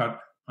of the cut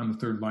on the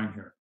third line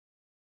here,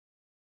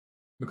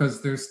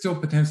 because there's still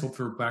potential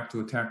for black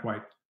to attack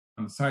white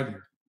on the side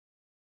here.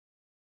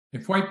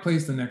 If white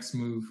plays the next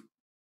move,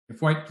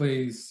 if white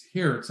plays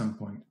here at some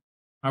point,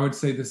 I would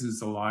say this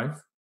is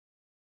alive.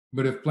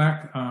 But if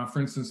black,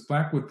 for instance,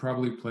 black would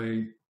probably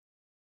play,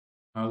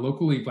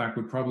 locally black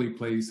would probably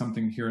play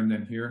something here and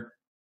then here,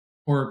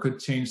 or it could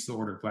change the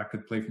order. Black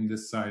could play from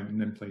this side and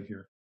then play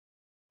here.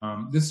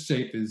 This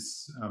shape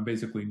is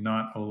basically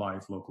not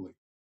alive locally.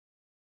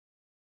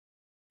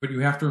 But you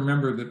have to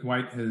remember that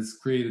white has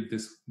created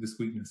this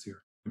weakness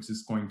here, which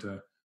is going to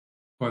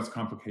cause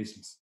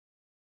complications.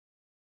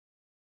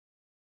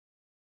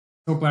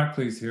 So black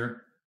plays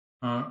here.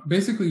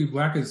 Basically,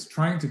 black is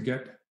trying to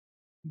get,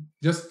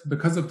 just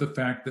because of the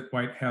fact that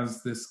white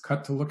has this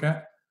cut to look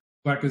at,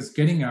 black is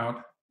getting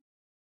out,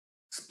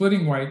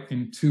 splitting white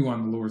in two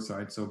on the lower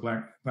side. So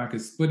black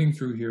is splitting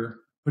through here,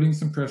 putting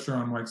some pressure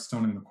on white's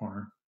stone in the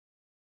corner,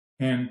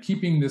 and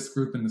keeping this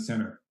group in the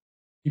center,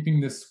 keeping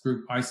this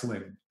group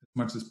isolated as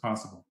much as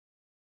possible.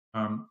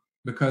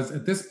 Because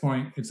at this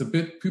point, it's a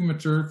bit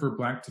premature for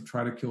black to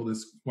try to kill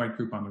this white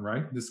group on the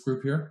right, this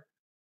group here.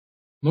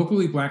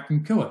 Locally, black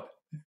can kill it.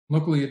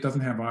 Locally, it doesn't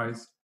have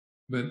eyes,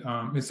 but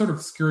it's sort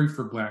of scary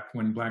for black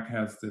when black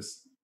has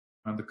this,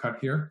 the cut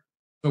here.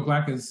 So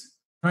black is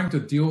trying to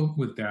deal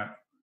with that.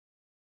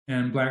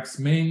 And black's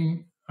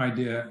main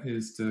idea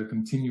is to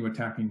continue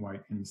attacking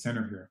white in the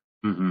center here.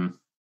 Mm-hmm.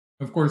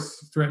 Of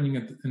course, threatening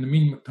it in the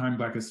meantime,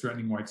 black is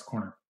threatening white's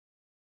corner.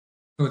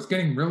 So it's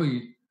getting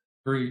really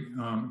very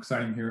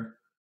exciting here.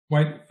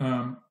 White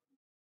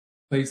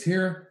plays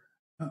here.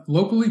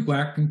 Locally,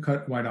 black can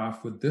cut white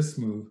off with this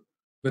move,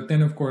 but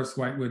then of course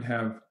white would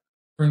have,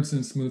 for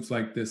instance, moves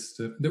like this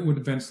that would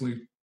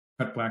eventually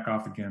cut black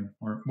off again,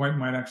 or white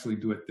might actually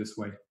do it this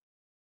way.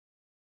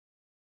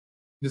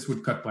 This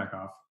would cut black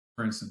off,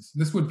 for instance.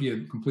 This would be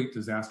a complete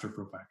disaster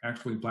for black.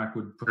 Actually, black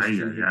would push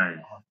through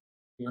here.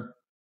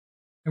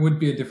 It would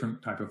be a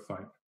different type of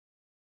fight.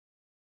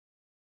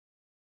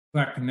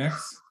 Black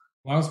connects,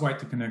 allows white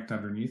to connect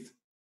underneath.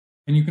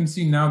 And you can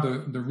see now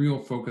the real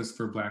focus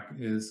for black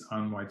is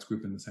on white's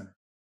group in the center.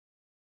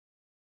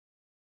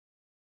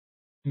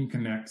 And he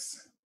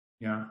connects.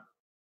 Yeah.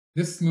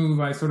 This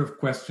move, I sort of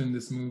question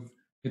this move.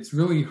 It's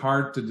really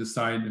hard to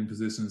decide in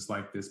positions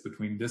like this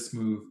between this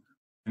move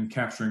and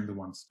capturing the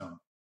one stone.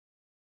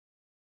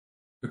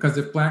 Because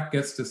if black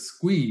gets to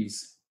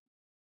squeeze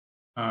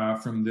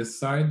from this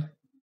side,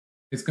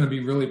 it's going to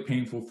be really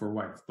painful for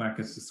white. If black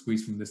gets to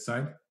squeeze from this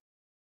side,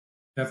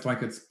 that's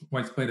like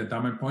white's played a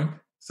dominant point.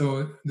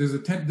 So there's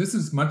this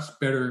is much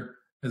better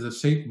as a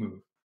shape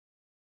move.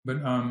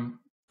 But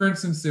for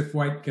instance, if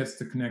white gets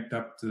to connect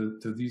up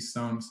to these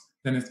stones,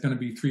 then it's going to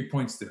be 3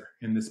 points there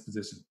in this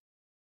position.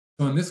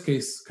 So in this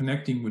case,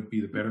 connecting would be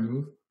the better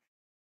move.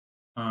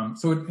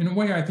 So in a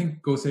way, I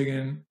think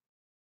Seigen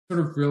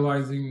sort of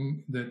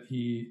realizing that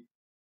he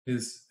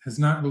has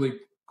not really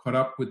caught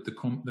up with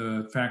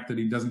the fact that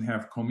he doesn't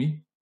have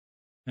komi,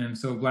 And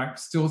so black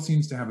still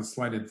seems to have a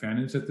slight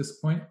advantage at this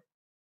point.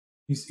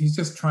 He's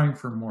just trying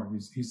for more.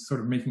 He's sort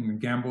of making a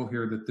gamble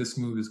here that this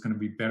move is going to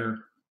be better.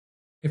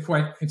 If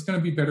white, it's going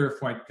to be better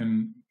if white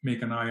can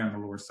make an eye on the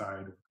lower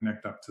side or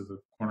connect up to the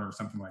corner or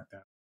something like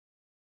that.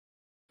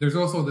 There's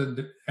also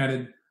the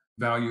added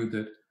value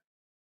that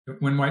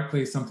when white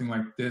plays something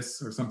like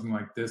this or something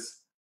like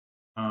this,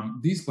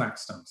 these black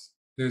stumps,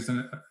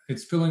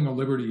 it's filling a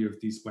liberty of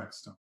these black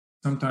stumps.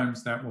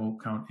 Sometimes that will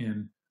count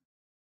in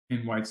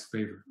white's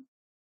favor.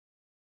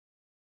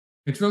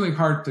 It's really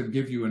hard to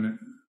give you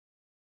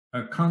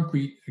a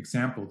concrete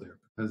example there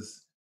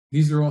because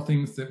these are all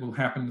things that will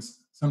happen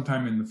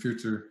sometime in the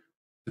future,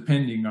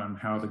 depending on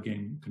how the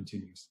game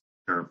continues.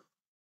 Sure.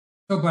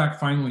 So black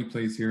finally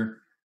plays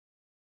here,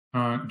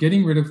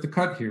 getting rid of the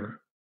cut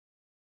here,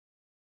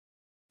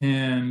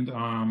 and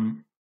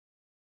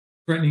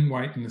threatening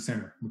white in the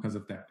center because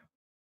of that.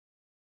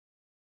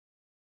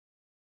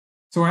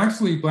 So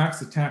actually,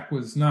 black's attack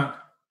was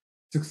not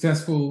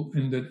successful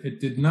in that it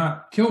did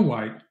not kill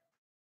white,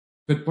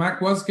 but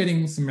black was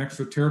getting some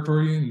extra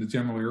territory in the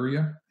general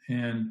area.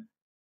 And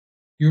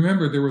you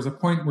remember there was a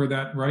point where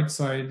that right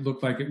side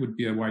looked like it would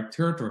be a white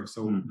territory.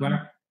 So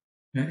black,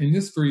 in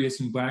this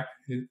variation, black,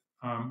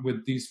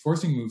 with these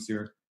forcing moves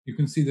here, you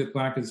can see that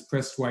black has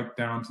pressed white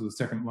down to the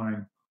second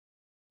line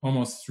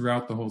almost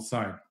throughout the whole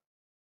side.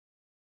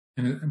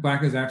 And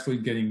black is actually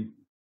getting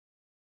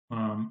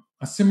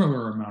a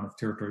similar amount of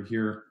territory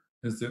here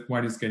as that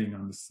white is getting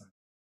on this side.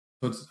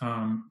 So it's,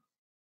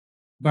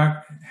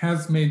 black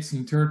has made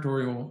some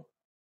territorial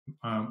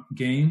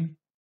gain,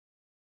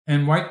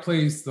 and white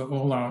plays the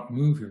all-out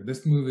move here.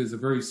 This move is a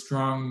very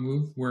strong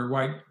move where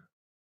white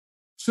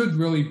should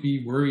really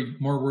be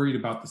more worried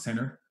about the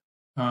center,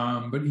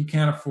 but he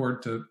can't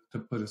afford to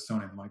put a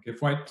stone in. Like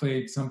if white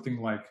played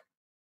something like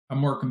a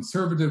more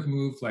conservative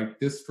move like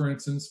this, for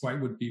instance,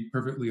 white would be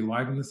perfectly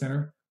alive in the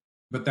center,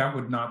 but that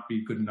would not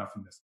be good enough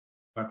in this.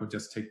 Black would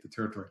just take the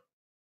territory.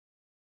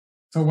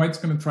 So white's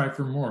going to try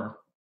for more.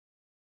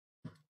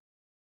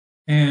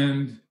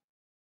 And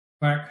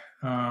black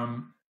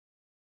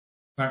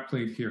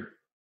played here.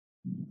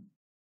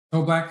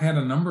 So black had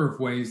a number of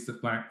ways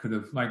that black could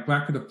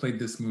have played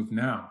this move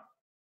now.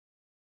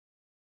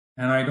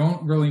 And I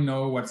don't really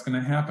know what's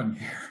going to happen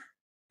here.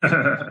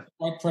 If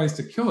white tries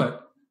to kill it,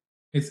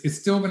 it's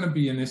still going to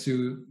be an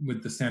issue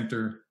with the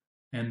center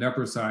and the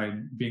upper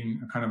side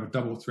being a kind of a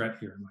double threat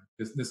here.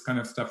 Like this kind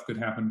of stuff could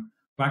happen.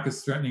 Black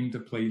is threatening to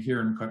play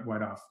here and cut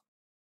white off.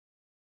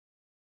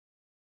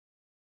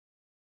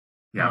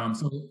 Yeah.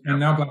 And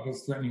now black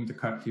is threatening to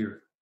cut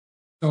here.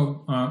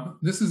 So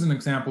this is an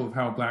example of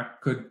how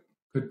black could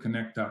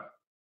connect up.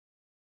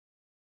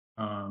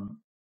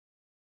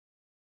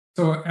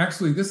 So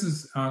actually,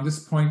 this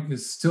point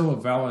is still a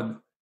valid.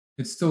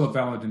 It's still a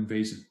valid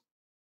invasion.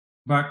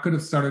 Black could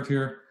have started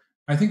here.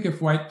 I think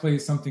if white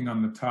plays something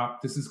on the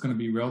top, this is going to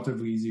be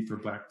relatively easy for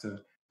black to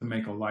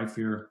make a life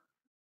here.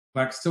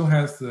 Black still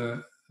has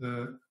the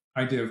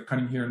idea of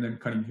cutting here and then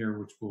cutting here,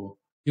 which will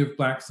give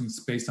black some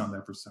space on the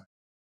upper side.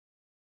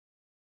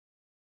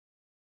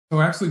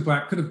 So actually,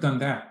 black could have done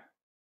that.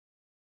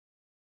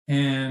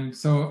 And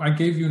so I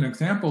gave you an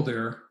example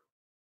there,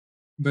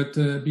 but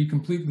to be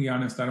completely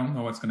honest, I don't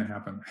know what's going to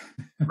happen.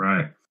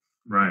 Right.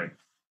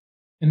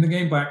 In the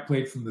game, black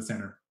played from the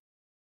center.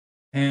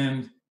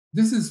 And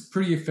this is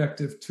pretty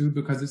effective too,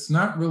 because it's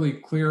not really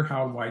clear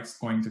how white's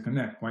going to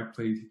connect. White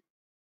played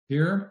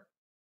here.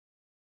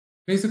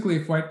 Basically,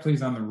 if white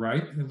plays on the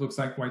right, it looks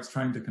like white's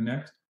trying to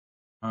connect.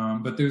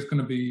 But there's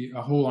going to be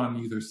a hole on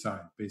either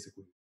side,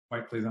 basically.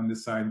 White plays on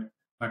this side,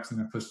 black's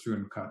going to push through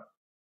and cut.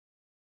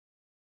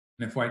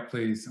 And if white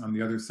plays on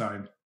the other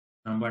side,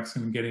 black's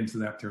going to get into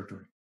that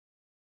territory.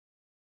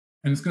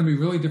 And it's going to be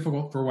really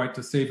difficult for white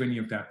to save any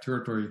of that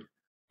territory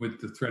with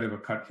the threat of a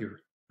cut here.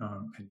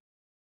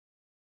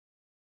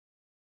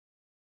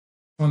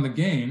 So in the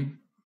game,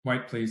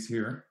 white plays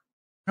here,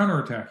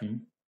 counterattacking,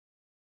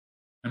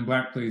 and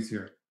black plays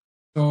here.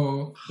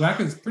 So black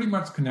is pretty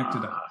much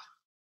connected up.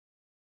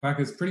 Black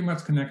is pretty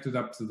much connected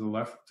up to the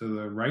left, to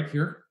the right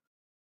here,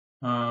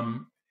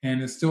 and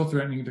is still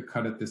threatening to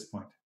cut at this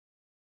point.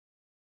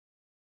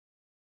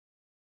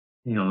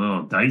 A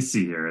little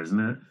dicey here, isn't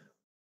it?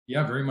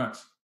 Yeah, very much.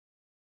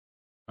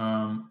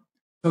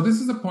 So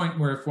this is a point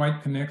where if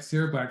white connects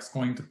here, black's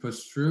going to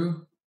push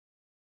through.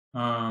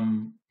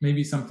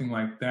 Maybe something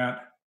like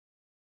that,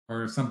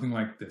 or something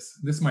like this.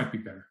 This might be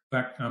better.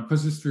 Black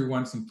pushes through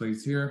once and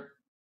plays here.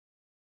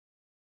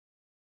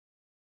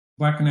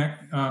 Black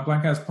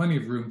has plenty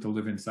of room to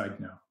live inside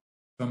now.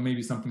 So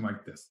maybe something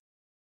like this.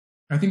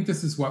 I think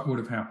this is what would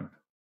have happened.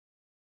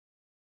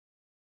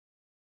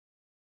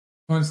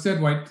 So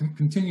instead, white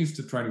continues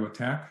to try to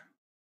attack,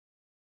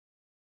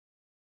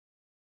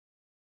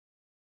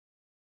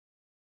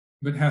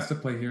 but has to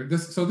play here.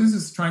 So this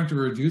is trying to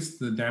reduce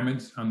the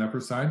damage on the upper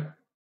side.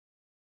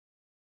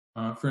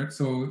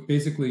 So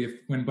basically,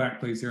 when black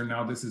plays here,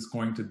 now this is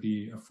going to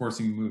be a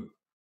forcing move.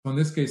 So in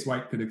this case,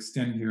 white could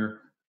extend here,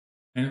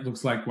 and it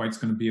looks like white's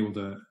going to be able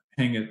to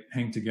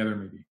hang together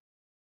maybe.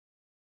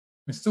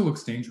 It still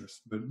looks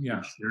dangerous, but yeah,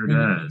 It sure maybe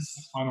the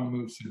does. final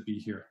move should be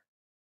here.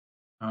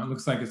 It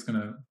looks like it's going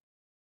to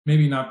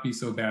maybe not be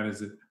so bad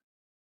as it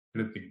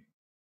could have been.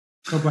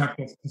 So black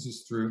just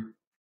pushes through,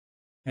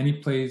 and he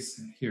plays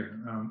here.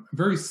 A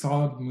very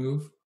solid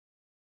move.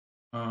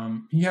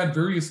 He had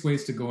various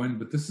ways to go in,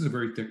 but this is a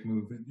very thick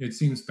move. It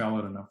seems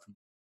valid enough.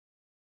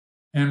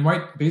 And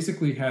white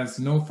basically has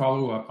no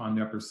follow-up on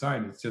the upper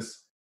side. It's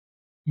just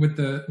with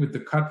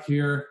the cut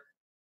here,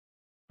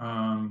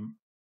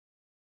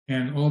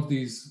 and all of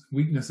these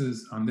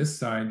weaknesses on this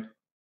side,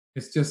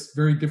 it's just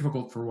very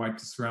difficult for white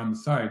to surround the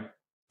side.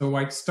 So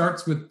white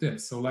starts with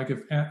this. So like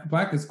if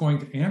black is going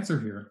to answer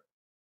here,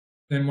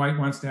 then white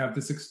wants to have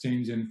this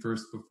exchange in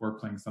first before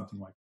playing something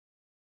like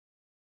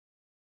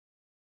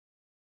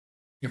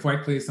that. If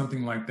white plays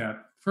something like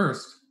that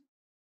first,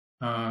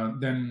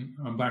 then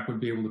black would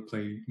be able to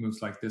play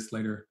moves like this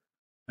later.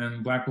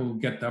 And black will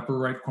get the upper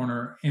right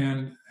corner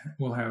and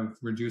will have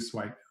reduced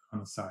white on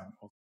the side.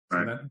 So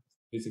Right. that's the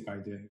basic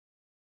idea.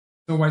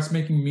 So white's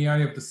making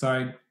miai of the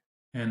side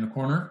and the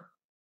corner.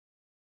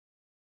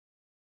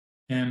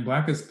 And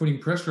black is putting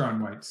pressure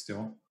on white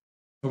still.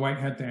 So white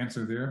had to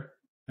answer there.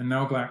 And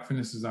now black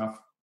finishes off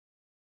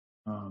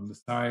the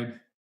side.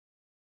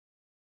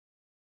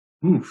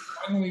 Oof.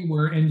 Finally,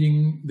 we're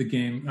ending the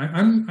game.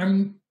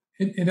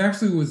 It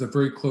actually was a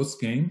very close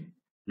game.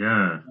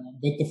 Yeah.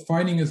 But the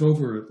fighting is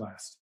over at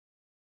last.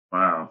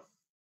 Wow.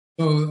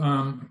 So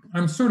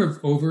I'm sort of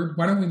over.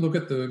 Why don't we look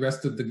at the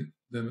rest of the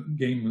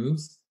game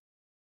moves?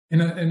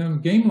 In a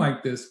game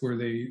like this where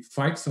they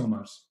fight so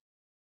much,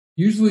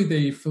 usually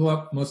they fill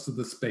up most of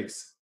the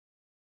space.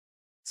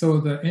 So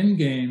the end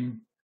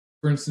game,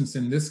 for instance,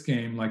 in this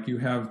game, like you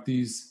have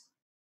these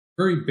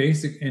very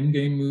basic end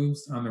game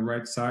moves on the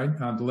right side,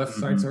 the left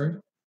side, sorry.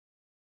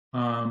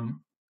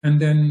 And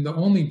then the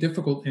only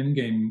difficult end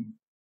game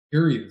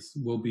areas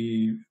will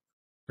be,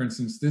 for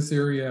instance, this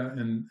area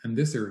and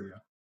this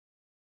area.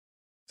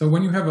 So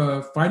when you have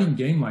a fighting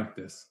game like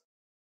this,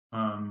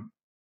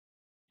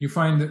 you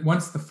find that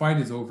once the fight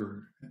is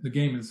over, the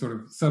game is sort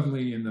of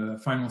suddenly in the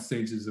final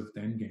stages of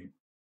the end game.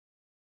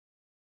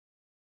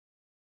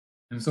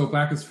 And so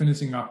black is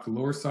finishing off the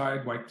lower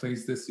side. White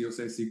plays this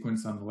Yosei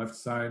sequence on the left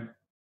side.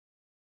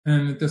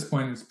 And at this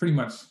point, it's pretty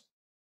much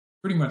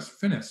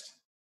finished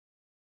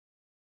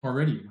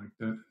already. Like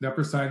the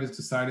upper side is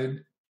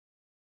decided.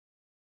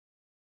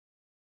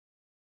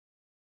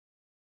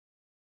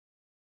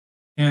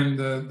 And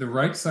the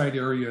right side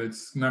area,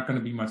 it's not going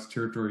to be much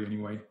territory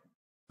anyway.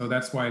 So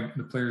that's why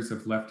the players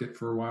have left it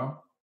for a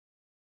while.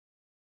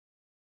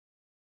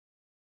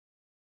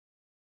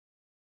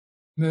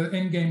 The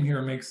end game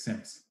here makes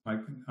sense.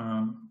 Like,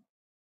 I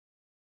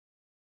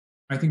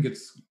think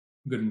it's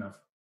good enough.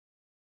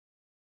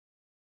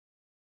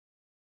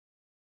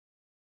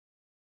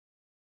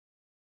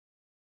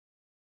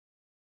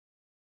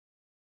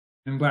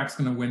 And black's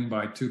going to win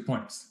by 2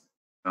 points.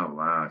 Oh,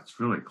 wow. It's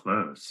really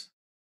close.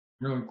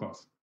 Really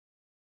close.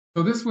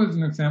 So this was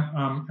an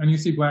example, and you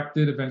see black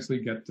did eventually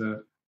get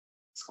to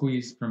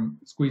squeeze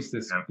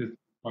this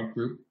white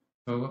group.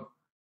 So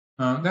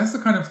that's the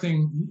kind of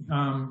thing.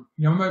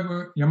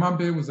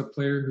 Yamabe was a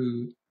player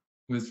who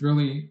was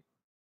really,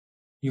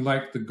 he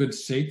liked the good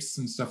shapes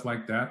and stuff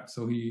like that.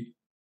 So he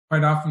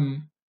quite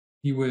often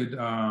he would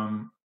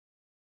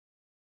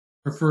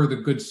prefer the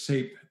good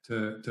shape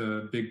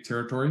to big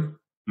territory.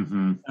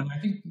 Mm-hmm. And I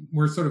think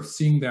we're sort of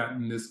seeing that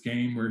in this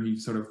game where he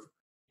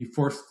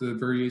forced the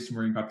variation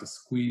where he got to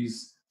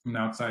squeeze from the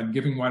outside,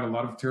 giving white a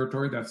lot of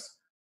territory. That's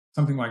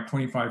something like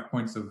 25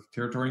 points of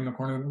territory in the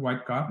corner that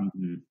white got.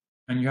 Mm-hmm.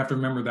 And you have to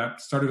remember that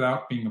started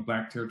out being a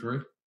black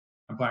territory,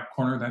 a black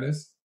corner, that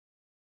is.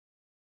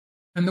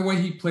 And the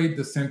way he played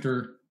the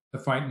center, the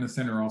fight in the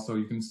center also,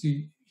 you can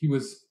see he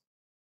was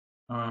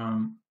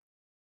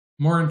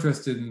more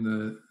interested in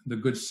the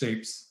good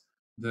shapes,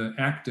 the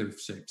active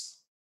shapes.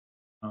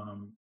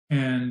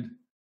 And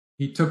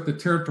he took the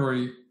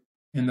territory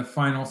in the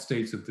final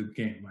stage of the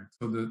game. Like,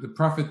 so the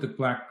profit that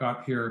black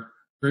got here,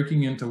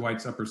 breaking into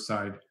white's upper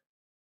side,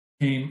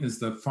 came as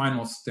the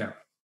final step.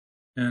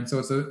 And so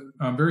it's a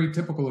very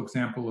typical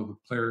example of a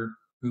player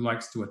who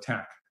likes to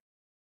attack.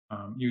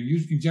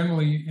 You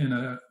generally, in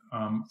a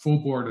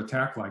full board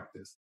attack like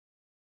this,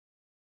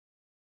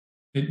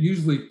 it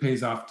usually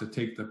pays off to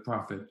take the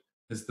profit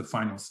as the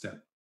final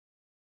step.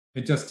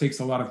 It just takes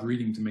a lot of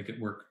reading to make it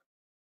work.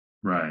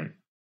 Right.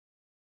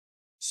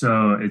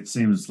 So it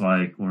seems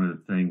like one of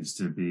the things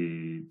to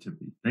be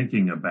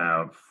thinking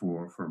about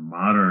for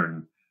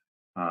modern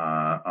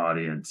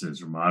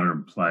audiences or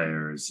modern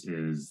players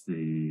is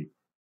the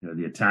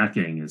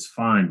attacking is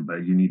fine,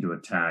 but you need to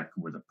attack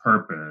with a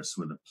purpose,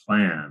 with a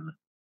plan.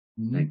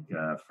 Mm-hmm. I think,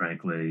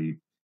 frankly,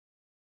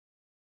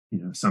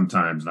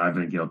 sometimes, and I've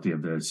been guilty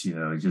of this,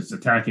 just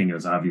attacking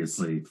is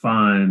obviously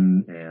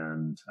fun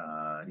and,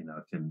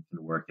 can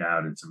work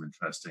out in some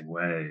interesting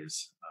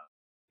ways.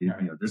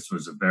 This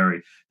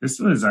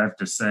was, I have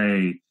to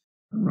say,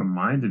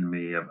 reminded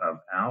me of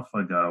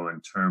AlphaGo in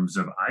terms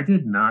of, I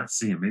did not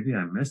see, and maybe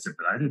I missed it,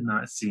 but I did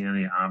not see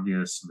any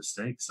obvious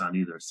mistakes on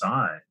either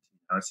side.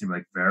 It seemed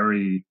like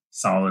very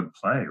solid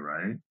play,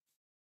 right?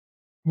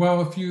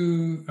 Well, if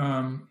you,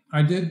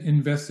 I did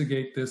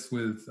investigate this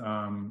with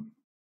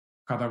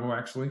Katago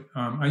actually.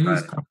 I use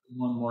Right. Katago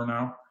one more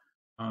now.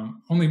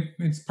 Only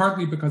it's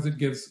partly because it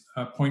gives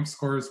a point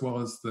score as well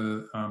as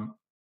the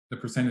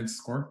percentage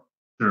score.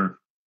 Sure.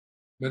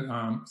 But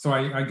so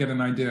I get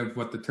an idea of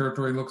what the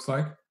territory looks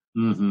like,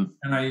 Mm-hmm.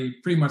 and I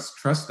pretty much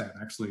trust that.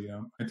 Actually,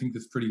 I think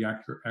that's pretty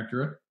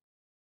accurate.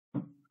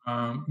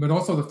 But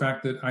also the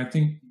fact that I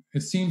think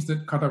it seems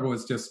that Katago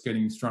is just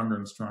getting stronger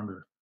and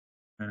stronger,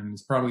 and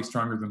it's probably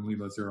stronger than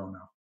Lila Zero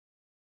now.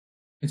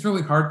 It's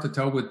really hard to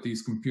tell with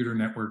these computer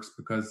networks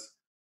because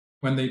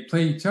when they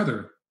play each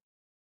other,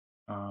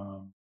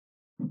 um,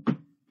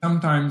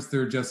 sometimes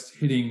they're just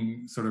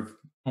hitting sort of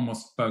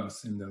almost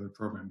bugs in the other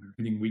program. They're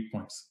hitting weak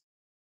points.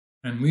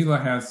 And Lila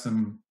has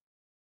some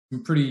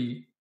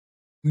pretty.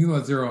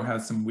 Lila Zero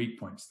has some weak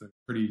points that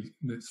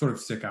sort of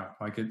stick out.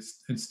 Like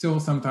it's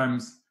still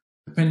sometimes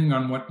depending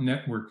on what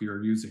network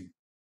you're using,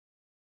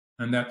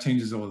 and that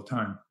changes all the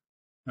time.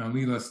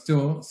 Lila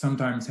still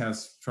sometimes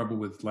has trouble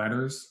with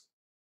ladders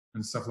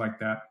and stuff like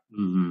that.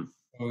 Mm-hmm.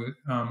 So,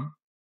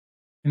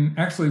 and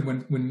actually,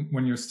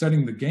 when you're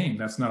studying the game,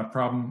 that's not a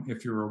problem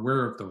if you're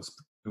aware of those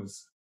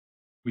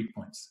weak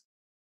points,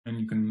 and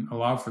you can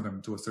allow for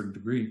them to a certain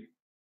degree.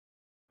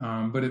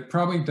 But it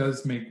probably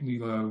does make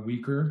Lila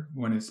weaker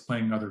when it's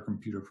playing other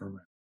computer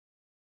programs.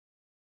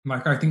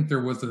 Like I think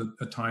there was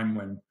a time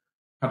when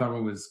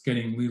Katawa was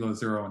getting Lila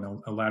Zero in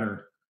a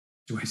ladder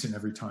situation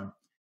every time.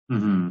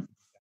 Mm-hmm.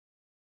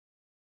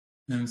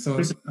 And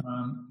so,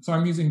 so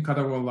I'm using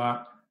Katawa a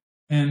lot.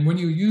 And when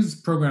you use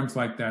programs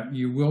like that,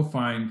 you will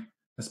find,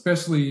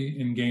 especially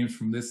in games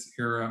from this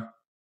era,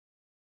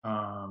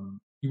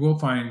 you will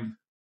find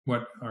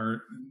what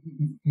are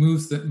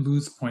moves that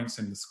lose points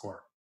in the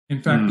score.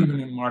 In fact, even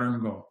in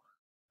modern Go,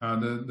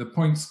 the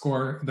point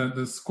score,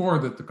 the score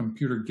that the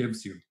computer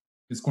gives you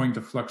is going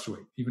to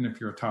fluctuate, even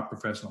if you're a top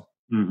professional.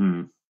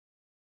 Mm-hmm.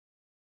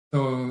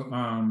 So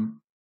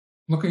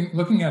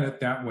looking at it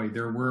that way,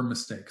 there were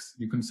mistakes.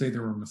 You can say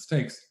there were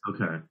mistakes.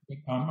 Okay.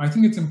 I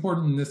think it's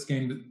important in this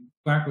game that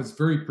Black was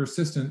very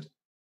persistent,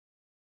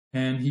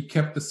 and he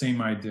kept the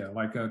same idea.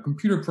 Like a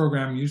computer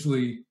program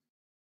usually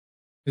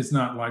is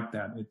not like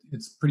that.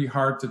 It's pretty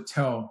hard to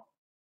tell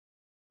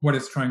what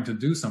it's trying to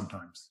do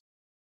sometimes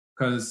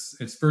because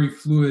it's very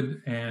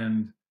fluid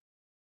and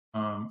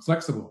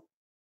flexible.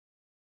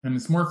 And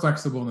it's more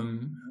flexible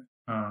than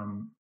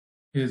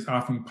is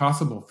often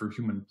possible for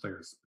human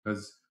players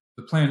because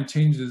the plan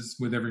changes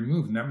with every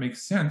move, and that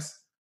makes sense.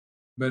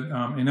 But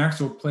in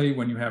actual play,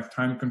 when you have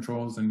time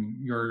controls and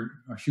you're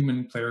a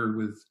human player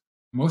with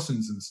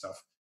emotions and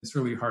stuff, it's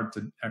really hard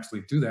to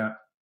actually do that.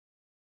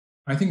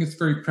 I think it's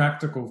very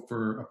practical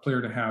for a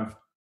player to have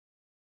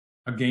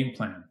a game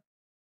plan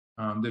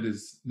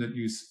that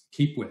you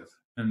keep with,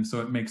 and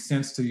so it makes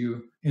sense to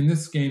you. In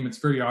this game, it's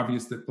very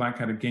obvious that Black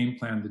had a game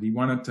plan that he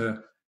wanted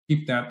to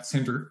keep that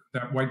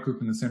white group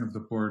in the center of the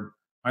board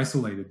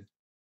isolated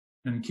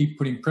and keep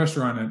putting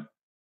pressure on it.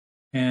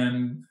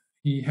 And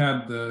he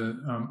had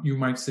you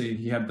might say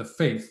he had the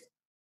faith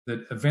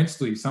that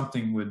eventually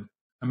something would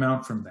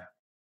amount from that.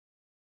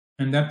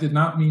 And that did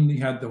not mean he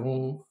had the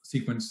whole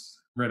sequence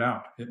read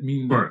out. It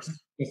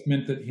just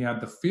meant that he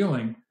had the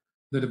feeling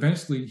that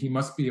eventually he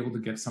must be able to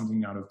get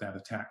something out of that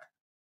attack.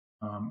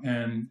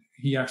 And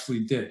he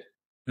actually did.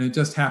 And it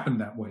just happened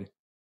that way.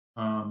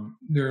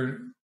 There are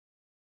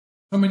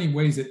so many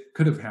ways it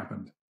could have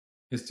happened.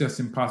 It's just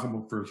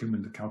impossible for a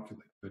human to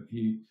calculate. But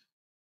he,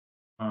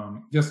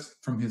 just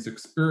from his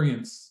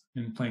experience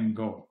in playing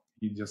Go,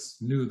 he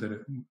just knew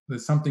that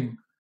there's something.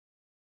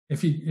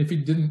 If he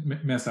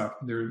didn't mess up,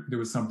 there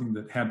was something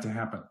that had to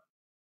happen.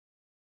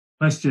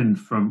 Question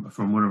from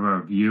one of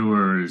our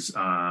viewers.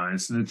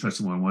 It's an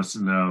interesting one. Wants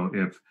to know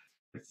if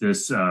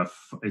this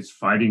is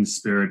fighting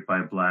spirit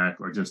by Black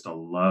or just a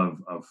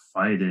love of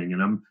fighting.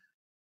 And I'm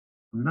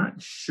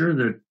not sure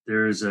that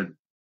there is a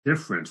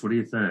difference. What do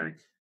you think?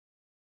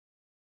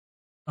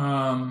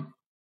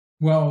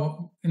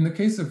 Well, in the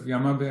case of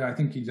Yamabe, I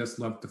think he just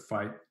loved to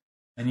fight,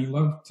 and he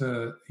loved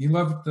to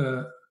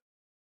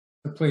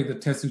play the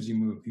Tetsuji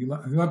move. He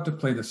loved to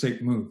play the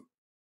shake move.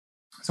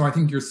 So I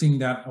think you're seeing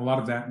a lot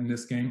of that in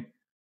this game.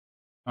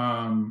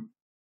 Fighting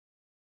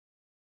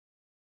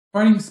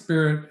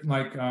spirit,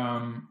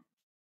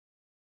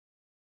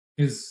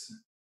 is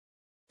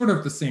sort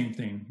of the same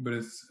thing, but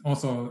it's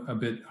also a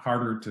bit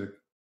harder to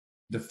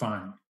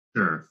define.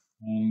 Sure.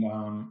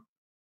 And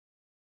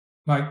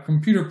like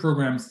computer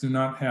programs do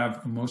not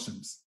have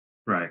emotions.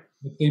 Right.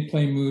 But they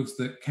play moves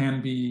that can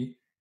be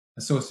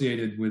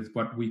associated with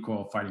what we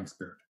call fighting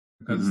spirit.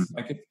 Because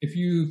if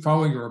you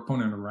follow your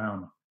opponent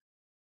around,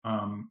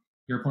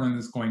 your opponent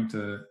is going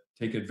to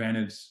take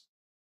advantages,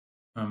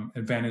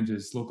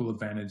 local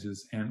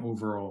advantages, and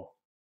overall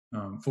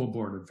full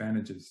board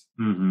advantages.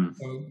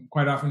 So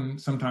quite often,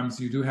 sometimes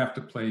you do have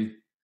to play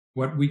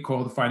what we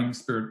call the fighting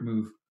spirit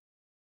move.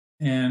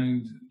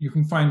 And you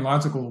can find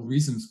logical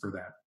reasons for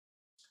that,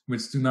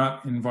 which do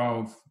not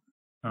involve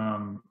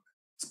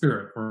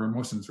spirit or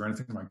emotions or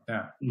anything like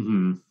that.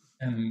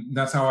 And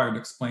that's how I would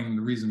explain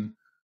the reason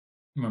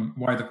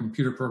why the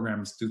computer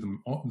programs do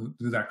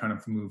that kind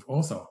of move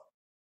also,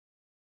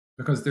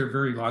 because they're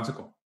very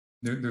logical.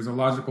 There's a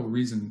logical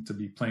reason to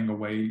be playing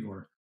away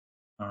or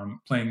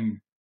playing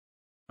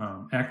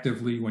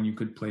actively when you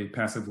could play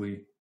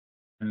passively,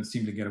 and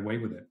seem to get away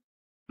with it.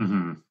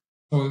 Mm-hmm.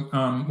 So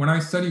when I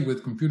study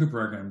with computer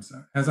programs,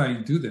 as I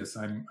do this,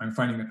 I'm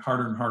finding it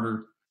harder and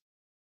harder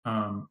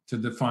to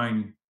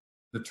define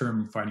the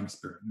term fighting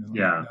spirit.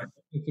 Yeah,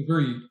 it's a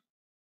very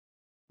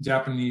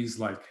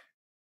Japanese-like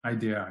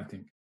idea, I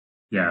think.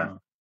 Yeah,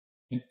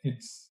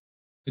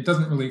 it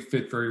doesn't really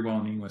fit very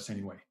well in English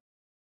anyway.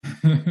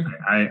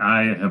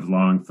 I have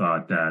long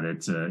thought that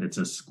it's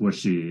a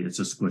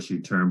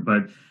squishy term,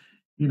 but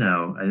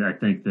I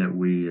think that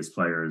we as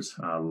players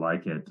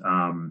like it.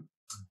 One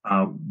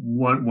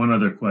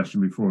other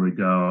question before we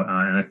go,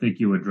 and I think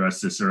you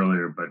addressed this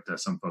earlier, but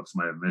some folks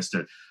might have missed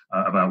it,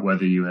 about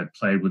whether you had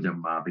played with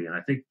Yamabe, and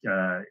I think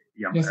yes,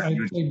 I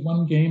played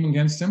one game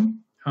against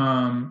him,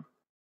 and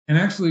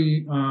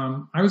actually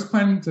I was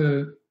planning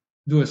to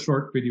do a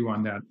short video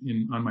on that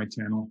on my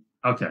channel.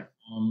 Okay.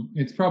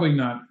 It's probably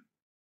not.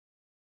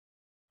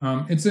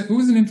 It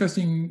was an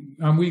interesting.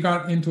 We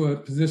got into a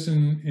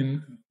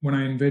position when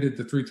I invaded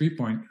the 3-3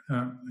 point,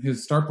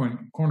 his start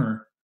point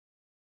corner,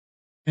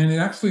 and it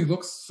actually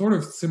looks sort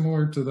of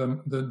similar to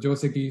the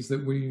joseis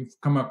that we've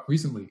come up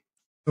recently.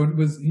 So it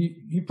was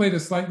he played a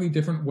slightly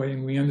different way,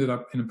 and we ended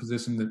up in a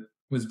position that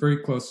was very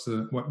close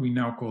to what we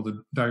now call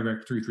the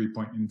direct 3-3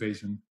 point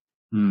invasion.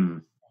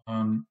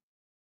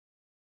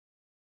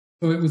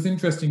 So it was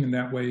interesting in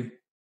that way,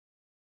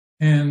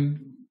 and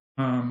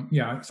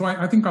so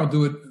I think I'll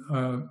do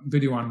a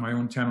video on my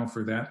own channel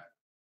for that.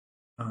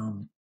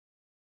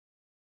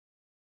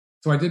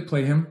 So I did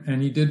play him, and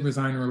he did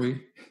resign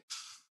early.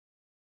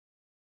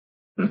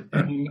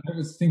 And I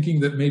was thinking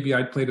that maybe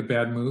I'd played a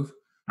bad move.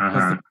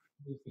 That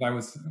I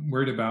was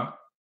worried about.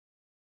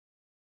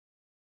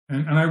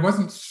 And I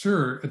wasn't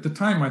sure. At the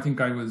time, I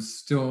think I was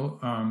still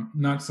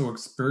not so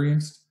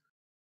experienced.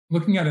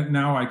 Looking at it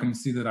now, I can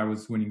see that I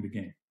was winning the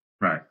game.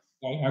 Right.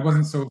 I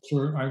wasn't so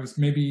sure. I was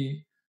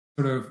maybe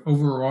sort of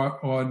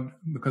overawed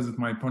because of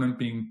my opponent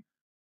being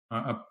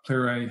a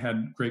player I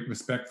had great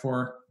respect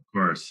for. Of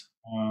course.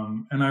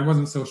 And I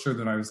wasn't so sure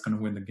that I was going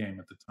to win the game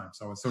at the time.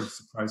 So I was sort of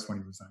surprised when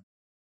he resigned.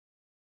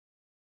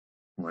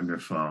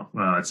 Wonderful.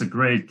 Well, it's a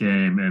great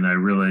game, and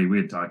we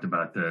had talked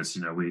about this.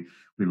 We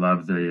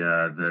love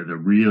the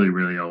really,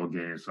 really old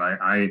games.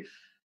 I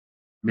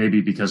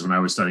maybe because when I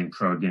was studying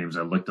pro games,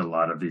 I looked at a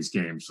lot of these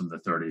games from the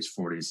 30s,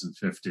 40s, and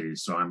 50s.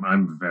 So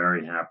I'm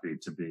very happy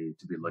to be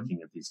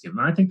looking at these games.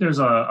 And I think there's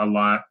a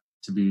lot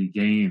to be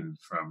gained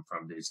from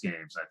these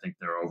games. I think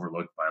they're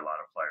overlooked by a lot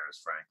of players,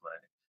 frankly.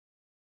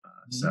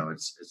 So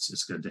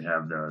it's good to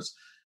have those.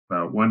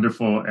 But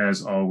wonderful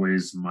as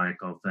always,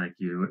 Michael. Thank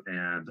you,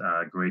 and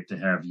great to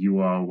have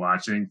you all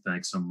watching.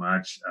 Thanks so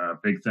much.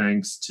 Big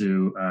thanks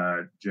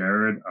to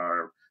Jared,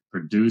 our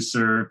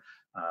producer,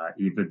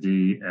 Eva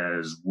D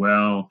as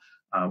well.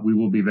 We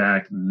will be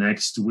back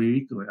next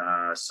week,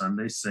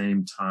 Sunday,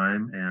 same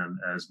time, and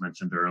as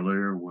mentioned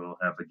earlier, we'll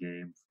have a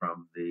game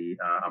from a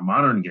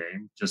modern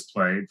game just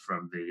played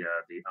from the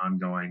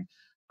ongoing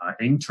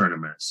Ing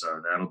tournament.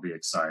 So that'll be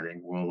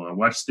exciting. We'll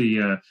watch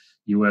the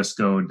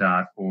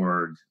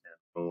usgo.org.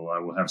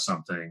 We'll have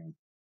something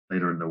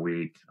later in the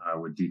week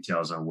with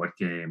details on what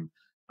game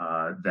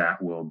that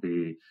will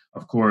be.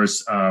 Of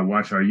course,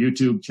 watch our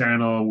YouTube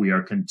channel. We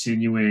are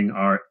continuing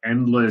our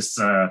endless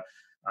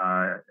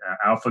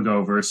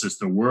AlphaGo versus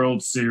the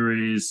World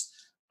Series.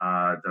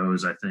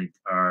 Those, I think,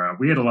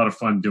 we had a lot of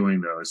fun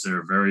doing those.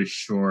 They're very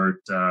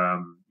short,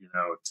 10,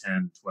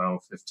 12,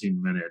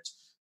 15-minute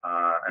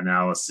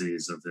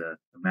analyses of the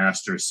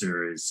Master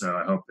Series. So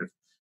I hope if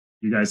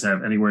you guys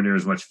have anywhere near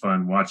as much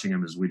fun watching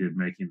them as we did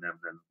making them,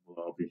 then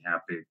we'll all be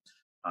happy.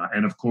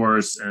 And of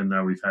course,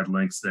 we've had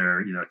links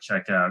there,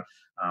 check out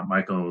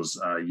Michael's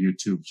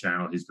YouTube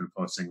channel. He's been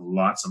posting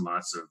lots and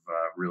lots of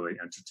really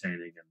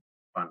entertaining and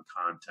fun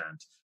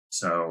content.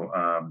 So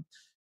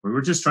we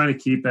were just trying to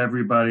keep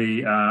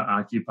everybody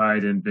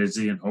occupied and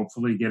busy and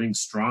hopefully getting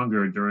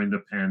stronger during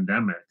the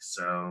pandemic.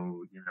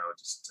 So,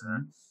 just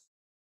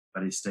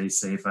everybody stay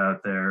safe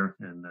out there.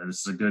 And this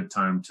is a good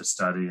time to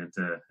study and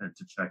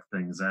to check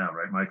things out.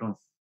 Right, Michael?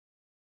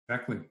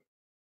 Exactly.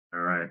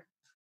 All right.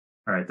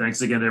 All right.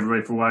 Thanks again,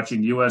 everybody, for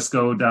watching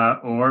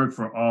usgo.org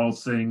for all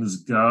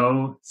things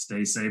Go.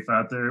 Stay safe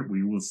out there.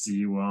 We will see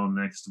you all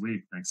next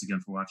week. Thanks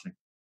again for watching.